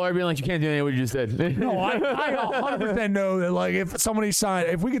like a lawyer being like, you can't do anything what you just did. No, I 100% know that. Like, if somebody signed,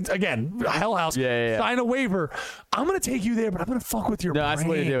 if we could again, Hell House, Yeah. sign a waiver, I'm gonna take you there, but I'm gonna fuck with your No, that's the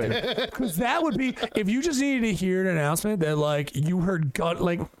way to do brain. it. Because that would be if you just needed to hear an announcement that like you heard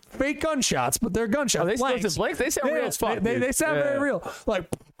fake gunshots, but they're gunshots. Oh, they still blanks. just blanks? They sound real as fuck, They dude. sound Yeah. very real. Like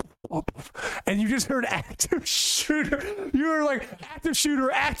and you just heard active shooter. You were like active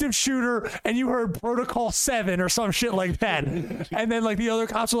shooter, and you heard protocol 7 or some shit like that. And then like the other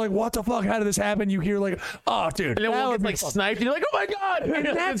cops are like, what the fuck? How did this happen? You hear like, oh dude. And then one gets like sniped, and you're like, oh my god.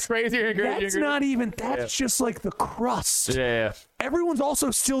 And that's crazier and crazier. That's not even, that's just like the crust. Yeah. Everyone's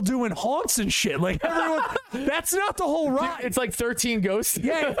also still doing haunts and shit. Like everyone, that's not the whole ride. It's like 13 ghosts.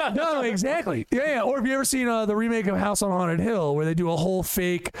 Yeah, no, exactly. Yeah. Or have you ever seen the remake of House on Haunted Hill where they do a whole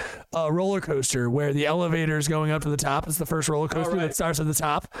fake roller coaster where the elevator is going up to the top? It's the first roller coaster that starts at the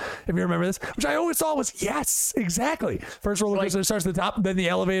top. If you remember this, which I always thought was, yes, exactly. First roller coaster starts at the top, then the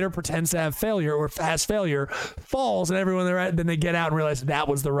elevator pretends to have failure or has failure, falls, and everyone there, then they get out and realize that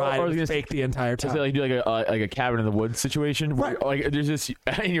was the ride. It was fake the entire time. Is it like do like a cabin in the woods situation? Where, like there's this,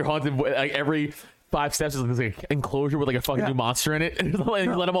 and you're haunted like every 5 steps is like an enclosure with like a fucking new monster in it. And like,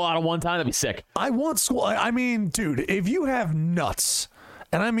 let them all out at one time. That'd be sick. I want school. I mean, dude, if you have nuts,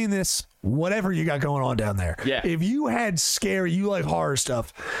 and I mean this, whatever you got going on down there. Yeah. If you had scary, you like horror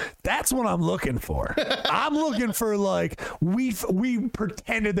stuff, that's what I'm looking for. I'm looking for like we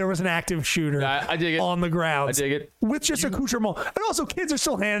pretended there was an active shooter I dig it. on the ground. I dig it. With just accoutrement. And also kids are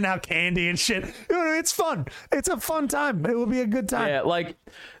still handing out candy and shit. You know, it's fun. It's a fun time. It will be a good time. Yeah, like,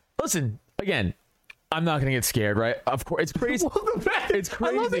 listen, again, I'm not gonna get scared, right? Of course, it's crazy. It's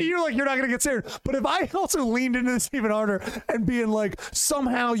crazy. I love that you're like, you're not gonna get scared. But if I also leaned into this even harder and being like,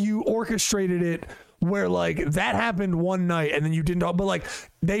 somehow you orchestrated it where like that happened one night and then you didn't, but like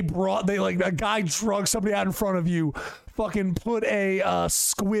they like a guy drug somebody out in front of you, fucking put a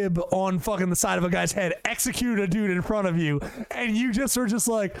squib on fucking the side of a guy's head, executed a dude in front of you, and you just were just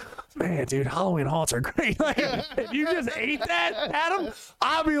like, man, dude, Halloween haunts are great. Like, if you just ate that, Adam,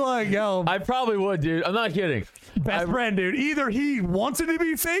 I'll be like, yo, I probably would, dude. I'm not kidding. best friend, dude. Either he wants it to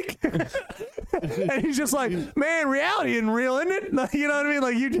be fake, and he's just like, man, reality isn't real, isn't it? You know what I mean?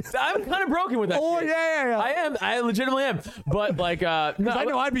 Like, you just, I'm kind of broken with that. oh shit. yeah. I am. I legitimately am. But like, no, I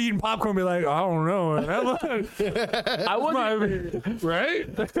know I'd be eating popcorn and be like, I don't know. I wasn't right?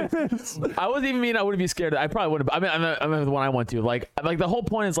 I wasn't even mean I wouldn't be scared. I probably wouldn't. I mean, I'm the one I went to. Like the whole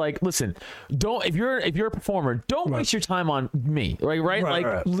point is like, listen, don't if you're a performer, don't waste your time on me.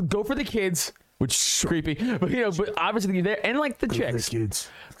 Right. Go for the kids, which is creepy, but but obviously you're there, and like the chicks. Kids.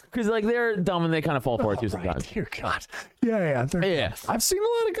 Because like they're dumb and they kind of fall for it too sometimes. Dear God. Yeah. Yeah. I've seen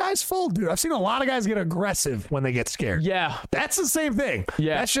a lot of guys fold, dude. I've seen a lot of guys get aggressive when they get scared. Yeah. That's the same thing.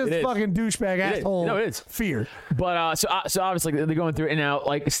 Yeah, That's just it is. fucking douchebag asshole. No, it is. Fear. But so obviously they're going through it, and now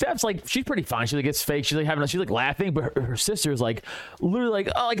like Steph's like, she's pretty fine. She like gets fake. She's like laughing, but her sister's like literally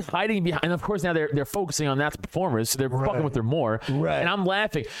like hiding behind. And of course now they're focusing on that performers, so they're fucking with her more. Right. And I'm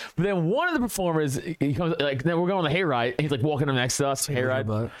laughing. But then one of the performers, he comes like, then we're going on the hayride, and he's like walking up next to us,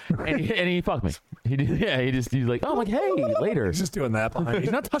 hayride, and he fucked me. He's like, oh, I'm like, hey, later. He's just doing that behind you.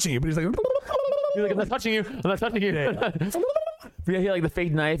 He's not touching you, but he's like, He's like, I'm not touching you. I'm not touching you. Yeah, he had like the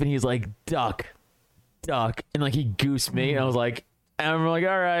fake knife, and he's like, duck, and like he goosed me, and I was like. And I'm like,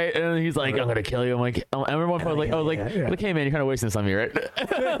 all right. And he's like, I'm gonna kill you. I'm like, I remember one point, I was like, hey man, you're kind of wasting this on me, right?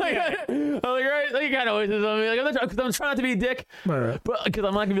 I'm like, right? Like, you kind of wasting this on me. Like, I'm trying not to be a dick, but because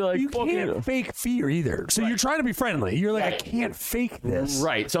I'm not gonna be like, you can't fake fear either. So you're trying to be friendly. You're like, I can't fake this.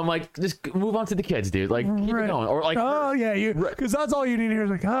 Right. So I'm like, just move on to the kids, dude. Like, keep it going. Or like, oh yeah, because that's all you need to hear is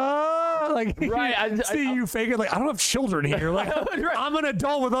like, like right. I see you fake it. Like, I don't have children here. Like, right. I'm an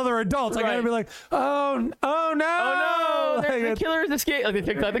adult with other adults. I gotta be like, oh no, the killer's escaping. Like the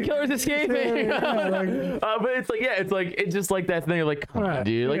TikTok, the killer's escaping. But it's like, it's just like that thing of like, come on,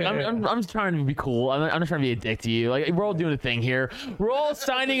 dude. Like, I'm just trying to be cool. I'm not trying to be a dick to you. Like, we're all doing a thing here. We're all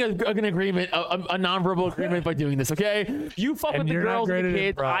signing an agreement, a non-verbal agreement by doing this. Okay, you fuck with the girls and the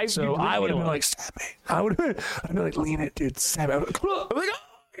kids. I would have been like, stab me. I'd be like, lean it, dude. Stab me. I'm like, oh,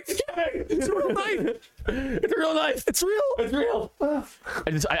 it's a real knife. It's a real knife. It's real. It's real.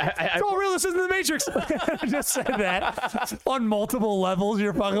 It's all real. This isn't the Matrix. I just said that on multiple levels.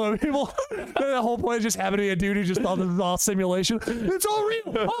 You're fucking with people. The whole point is just having to be a dude who just thought this was all simulation. It's all real.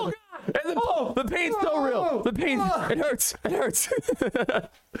 Oh God. And the pain's so real. The pain. It hurts. It hurts.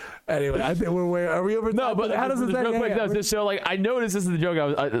 Anyway, I think are we over? No, but how does it? Real quick, so like I noticed this is the joke.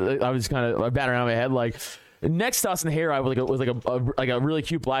 I was kind of batting around my head like. Next to us in the hayride was like a really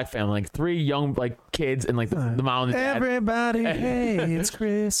cute black family, like 3 young like kids and like the mom and the dad. Everybody, hey, it's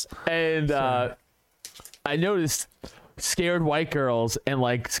Chris. And I noticed scared white girls and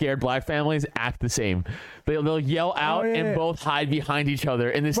like scared black families act the same. They'll yell out and both hide behind each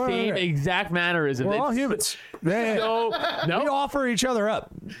other in the same exact mannerism. We're all humans. So we offer each other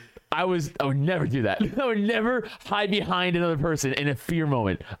up. I would never do that. I would never hide behind another person in a fear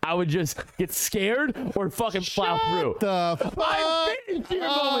moment. I would just get scared or fucking plow through. The fuck I've been in fear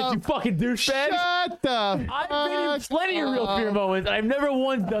moments, you fucking douchebag. Shut the I've been in plenty of real fear moments, and I've never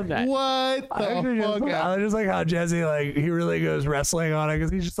once done that. What the fuck? I just like how Jesse, like, he really goes wrestling on it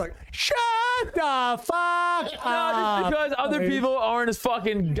because he's just like, shut the fuck No, up. just because other people aren't as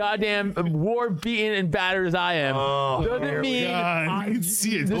fucking goddamn war-beaten and battered as I am doesn't mean God, you can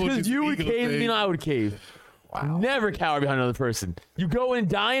see it. just Don't because just you would ego cave thing. mean I would cave. Wow. Never cower behind another person. You go in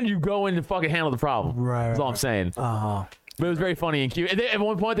dying, you go in to fucking handle the problem. Right, That's all I'm saying. But it was very funny and cute. And at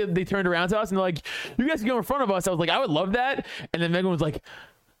one point, they turned around to us and they're like, "You guys can go in front of us." I was like, "I would love that." And then Megan was like,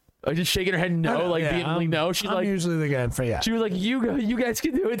 just shaking her head no, like vehemently no. She's I'm like, usually the guy for she was like, "You guys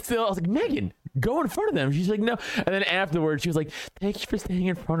can do it still." I was like, "Megan, go in front of them." She's like, "No." And then afterwards, she was like, "Thank you for staying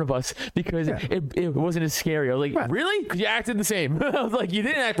in front of us because it wasn't as scary." I was like, "Really?" Because you acted the same. I was like, "You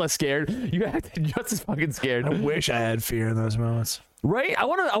didn't act less scared. You acted just as fucking scared." I wish I had fear in those moments. Right? I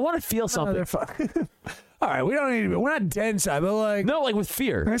want to feel No, something. they're fine. All right, we don't need to. We're not dead inside, but like, No, like with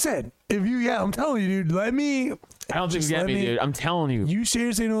fear. like I said, if you, I'm telling you, dude, let me. I don't think just you get let me, dude. I'm telling you. You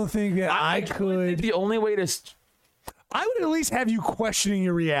seriously don't think that I could? The only way to. I would at least have you questioning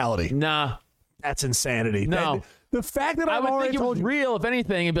your reality. Nah. That's insanity. No. The fact that I I've would already think it told was you. real, if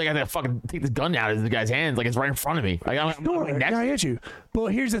anything, and be like, I gotta fucking take this gun out of the guy's hands, like it's right in front of me. Like, I'm Sure, like, next. I get you. But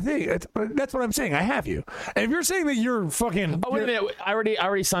here's the thing. That's what I'm saying. I have you. And if you're saying that you're fucking. Oh, wait a minute. I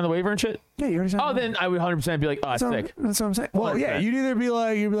already signed the waiver and shit? Yeah, you already. Oh, then I would 100% be like, oh, it's fake. That's what I'm saying. Well, yeah, 100%. you'd either be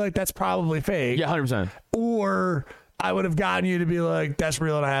like, that's probably fake. Yeah, 100%. Or I would have gotten you to be like, that's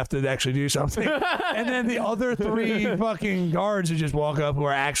real and I have to actually do something. And then the other 3 fucking guards who just walk up who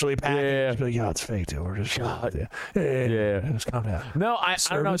are actually packing. Yeah. Just be like, yo, it's fake, dude. We're just yeah. Yeah. Just calm down. No, I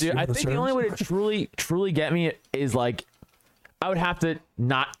don't know, Service, dude. I the think the only way to truly get me is like, I would have to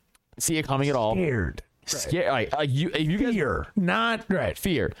not see it coming at all. Scared. Scare, like, if you guys, Fear. Not right.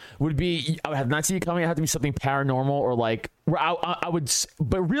 fear would be, I would have not see it coming. It would have to be something paranormal or like, where I would,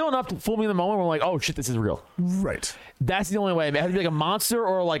 but real enough to fool me in the moment where I'm like, oh shit, this is real. Right. That's the only way. It has to be like a monster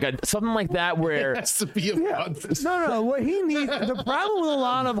or like something like that where. It has to be a monster. No. What he needs, the problem with a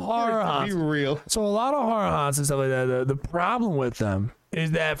lot of horror Be haunts. real. So a lot of horror haunts and stuff like that, the problem with them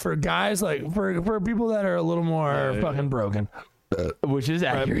is that for guys like, for people that are a little more fucking broken, Which is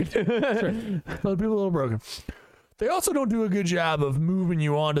accurate. Those people are a little broken. They also don't do a good job of moving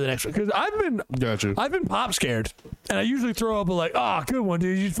you on to the next one. Because I've been pop scared, and I usually throw up a like, oh, good one,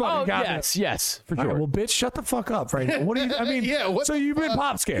 dude. You fucking Oh, got yes, for me. All sure. right, well, bitch, shut the fuck up right now. What do you? I mean, Yeah, what so the you've been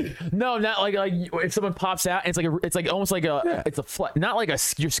pop scared. No, not like if someone pops out, and it's like almost like a it's a not like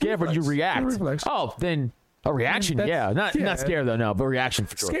you're scared, but you react. Reflex. Oh, then a reaction, That's- not scared though, no, but reaction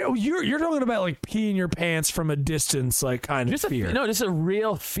for sure. Scared. You're talking about like peeing your pants from a distance, like kind of Just fear. just a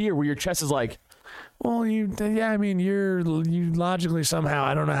real fear where your chest is like, Well, you logically somehow,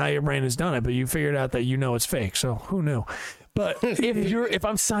 I don't know how your brain has done it, but you figured out that it's fake. So who knew? But if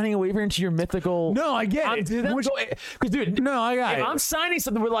I'm signing a waiver into your mythical, no, I get it. Because dude, No, I got if it. I'm signing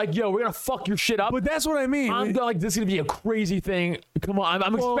something, we're like, yo, we're gonna fuck your shit up. But that's what I mean. I'm going like this is gonna be a crazy thing. Come on,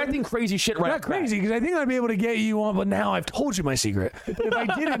 I'm expecting crazy shit right. Not off the bat. crazy, because I think I'd be able to get you on, but now I've told you my secret. But if I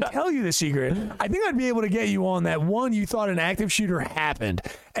didn't tell you the secret, I think I'd be able to get you on that one you thought an active shooter happened.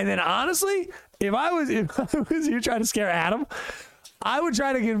 And then honestly, if I was you trying to scare Adam, I would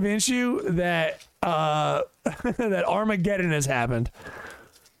try to convince you that that Armageddon has happened.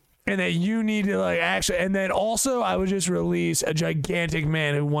 And that you need to actually, and then also I would just release a gigantic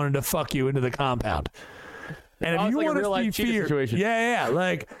man who wanted to fuck you into the compound. And if it's you like a want to real-life see cheetah fear, situation. yeah,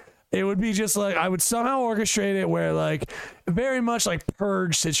 like it would be just like I would somehow orchestrate it where like very much like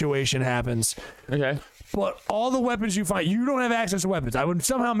purge situation happens. Okay. But all the weapons you find, you don't have access to weapons. I would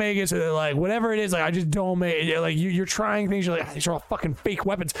somehow make it so that, like, whatever it is, like, I just don't make it. Like, you're trying things, you're like, these are all fucking fake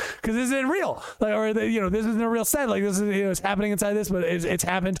weapons because this isn't real. Like, or, this isn't a real set. Like, this is, it's happening inside this, but it's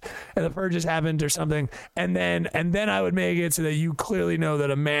happened and the purge has happened or something. And then I would make it so that you clearly know that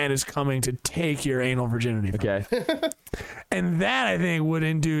a man is coming to take your anal virginity. Okay. And that, I think, would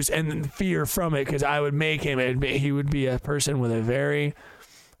induce and fear from it because I would make him, he would be a person with a very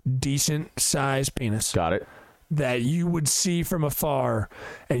decent sized penis Got it. that you would see from afar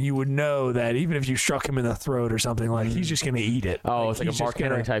and you would know that even if you struck him in the throat or something, like he's just going to eat it. Oh, it's like he's a Mark just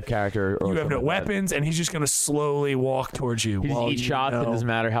gonna- Henry type character. Or You have no something like that. weapons and he's just going to slowly walk towards you. He just while eats you shots. It know- doesn't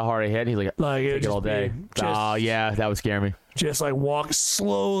matter how hard I hit. He's like, Like, it would take it just all day. be just- Oh yeah, that would scare me. just like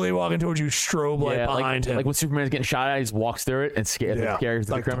slowly walking towards you, strobe light Yeah, behind him. like when Superman's getting shot at, he just walks through it and scares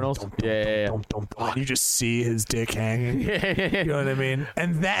the Like, criminals. dum, dum, Yeah. dum, dum, dum, and you just see his dick hanging. Yeah. You know what I mean?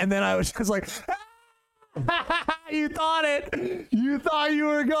 And then I was just like, You thought it. You thought you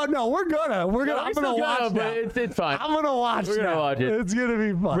were going. No, we're gonna. I'm gonna watch but it. it's fine. I'm gonna watch it. We're gonna watch it. It's gonna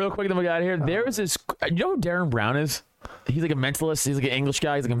be fun. Real quick, then we got here. There was this. You know who Darren Brown is? He's like a mentalist. He's like an English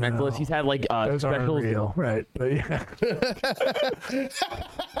guy. He's like a mentalist. He's had like Those aren't specials. real, right? But yeah.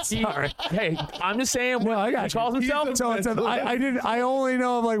 Sorry. Hey, I'm just saying. No, I got he you. calls himself. So I didn't. I only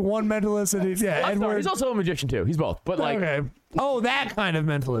know of like one mentalist, and I'm sorry, Edward. he's also a magician too. He's both. But like, Okay. Oh, that kind of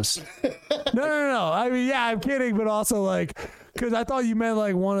mentalist. No. I mean, yeah, I'm kidding, but also like, because I thought you meant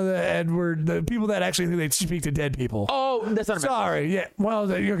like one of the people that actually think they speak to dead people. oh, that's not a mentalist. Sorry. Yeah. Well,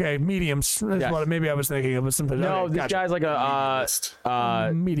 okay. Mediums. That's Yes. what maybe I was thinking of. Something. No, Okay, this gotcha. guy's like a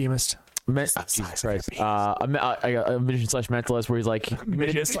mediumist. Jesus Christ. A magician slash mentalist where he's like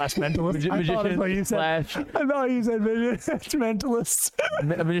Midget slash mentalist. I thought that's what you said. slash I thought you said midget mentalist.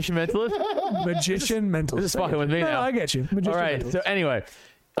 a magician mentalist. Magician mentalist. This is fucking with me No, now. I get you. Magician All right. mentalist. So anyway,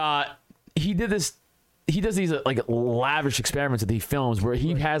 he did this. He does these like lavish experiments that he films where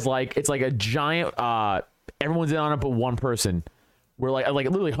he has like it's like a giant. Everyone's in on it, but one person. Where like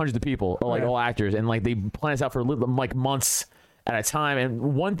literally hundreds of people are like Right. all actors, and like they plan this out for like months at a time. And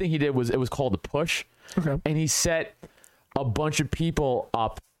one thing he did was it was called the push. Okay. And he set a bunch of people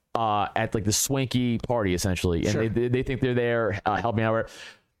up at like the swanky party essentially, and Sure. they think they're there helping out.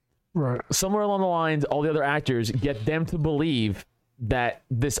 Right. Somewhere along the lines, all the other actors get them to believe that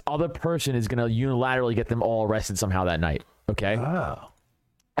this other person is going to unilaterally get them all arrested somehow that night. Okay, Oh.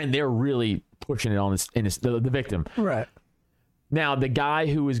 and they're really pushing it on the victim. Right. Now, the guy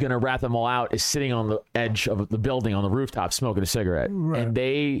who is going to rat them all out is sitting on the edge of the building on the rooftop smoking a cigarette, Right. and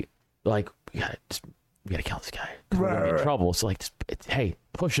they like we gotta kill this guy. 'Cause we're gonna be in Right. trouble. So like, hey,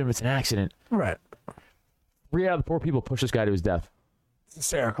 push him. It's an accident. Right. 3 out of the 4 people push this guy to his death. It's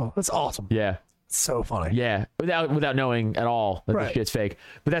hysterical. That's awesome. Yeah. It's so funny. Yeah, without knowing at all that Right. this shit's fake.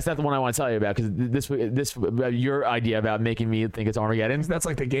 But that's not the one I want to tell you about because this your idea about making me think it's Armageddon, That's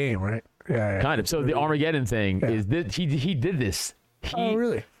like the game, right? Yeah. kind of. So the Armageddon thing is that he did this. Oh,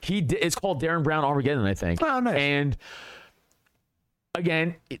 really? He did. It's called Darren Brown Armageddon, I think. Oh, nice. And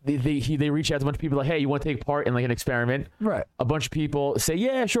again, they reach out to a bunch of people like, hey, you want to take part in like an experiment? Right. A bunch of people say,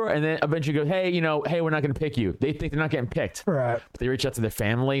 yeah, sure, and then eventually go, hey, we're not going to pick you. They think they're not getting picked. Right. But they reach out to their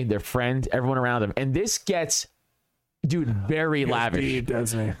family, their friends, everyone around them. And this gets, dude, very lavish. Deep,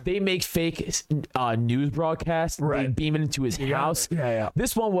 doesn't he? They make fake news broadcasts. They Right. beam it into his house. Yeah.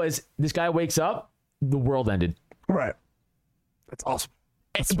 This one was, this guy wakes up, the world ended. Right. That's awesome.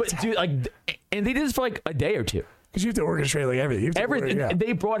 But dude, like, and they did this for like a day or two. Because you have to orchestrate like everything. You have to Everything. Yeah.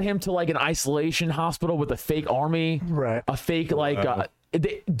 They brought him to like an isolation hospital with a fake army. Right. A fake like,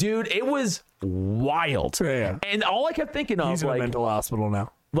 dude, it was wild. Yeah. And all I kept thinking of, He's in a like, mental hospital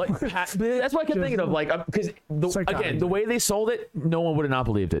now. Like that's what I kept thinking of, like, because Psychotic. again, the way they sold it, no one would have not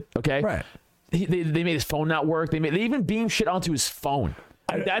believed it. Okay, Right. They made his phone not work. They even beamed shit onto his phone.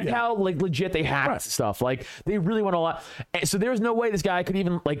 That's yeah. how like legit they hacked Right. stuff. Like they really went a lot. And so there was no way this guy could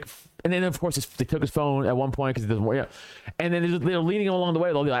even like. And then of course they took his phone at one point because it doesn't work. Yeah. And then they're leading him along the way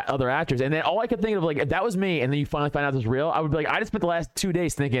with all the other actors. And then all I kept thinking of, like, if that was me, and then you finally find out this was real, I would be like, I just spent the last 2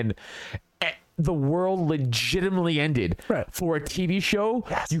 days thinking. The world legitimately ended Right. for a TV show.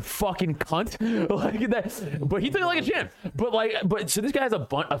 Yes. You fucking cunt. Like that. But he took it like a champ. But so this guy has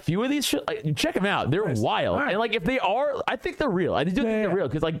a few of these. Check them out. They're wild. All right. And like if they are, I think they're real. I do think they're real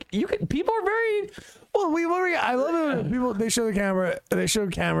because like people are very. Well, I love it when people they show camera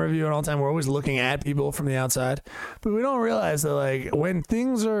view and all the time. We're always looking at people from the outside, but we don't realize that like when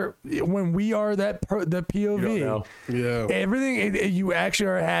we are the POV, Yeah. everything you actually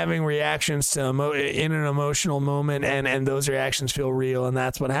are having reactions to in an emotional moment, and those reactions feel real, and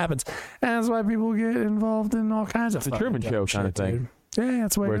that's what happens, and that's why people get involved in all kinds of The Truman Show kind of thing. dude. Yeah,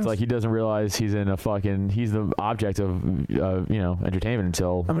 that's why Where it's like he doesn't realize he's the object of entertainment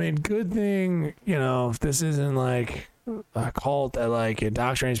until. I mean, good thing, if this isn't like a cult that like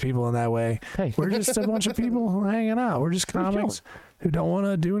indoctrinates people in that way. Hey. We're just a bunch of people hanging out. We're just comics who don't want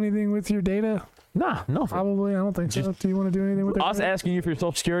to do anything with your data. Nah, no. Probably. I don't think so. Do you want to do anything with it? Us asking you for your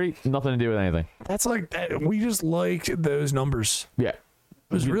social security, nothing to do with anything. That's like, we just like those numbers. Yeah.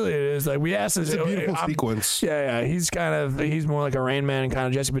 It's really, it is. Like, we asked this. It's a beautiful sequence. Yeah. He's more like a Rain Man kind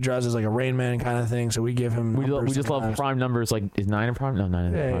of. Jesse Pedraza is like a Rain Man kind of thing. So we give him. We numbers just love sometimes. prime numbers. Like, is 9 in prime? No, 9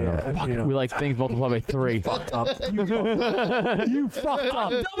 in Yeah, prime. yeah, Fuck, you know. we like things multiplied by 3. Fucked up. You fucked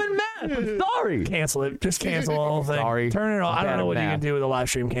up. Dumb in math. I'm sorry. Cancel it. Just cancel the whole thing. Sorry. Turn it off. I don't Bad know what you math. can do with a live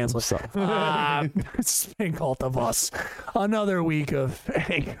stream. Cancel it. It's been cult of us. Another week of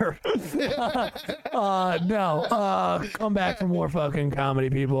anger. Come back for more fucking comedy,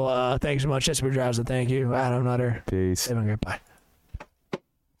 people. Thanks so much. Jessica Drowser, thank you. Adam Nutter. Peace. Have a good bye.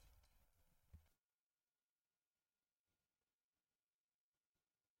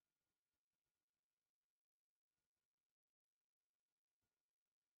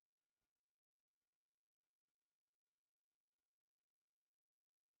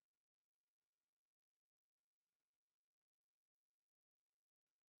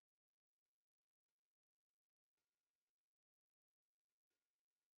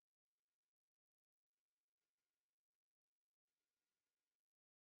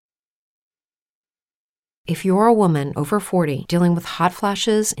 If you're a woman over 40 dealing with hot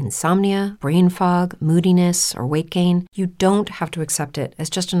flashes, insomnia, brain fog, moodiness, or weight gain, you don't have to accept it as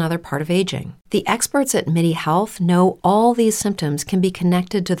just another part of aging. The experts at MIDI Health know all these symptoms can be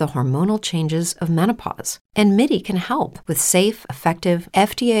connected to the hormonal changes of menopause. And MIDI can help with safe, effective,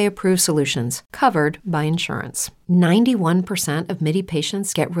 FDA-approved solutions covered by insurance. 91% of MIDI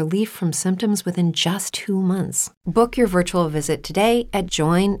patients get relief from symptoms within just 2 months. Book your virtual visit today at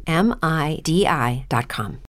joinmidi.com.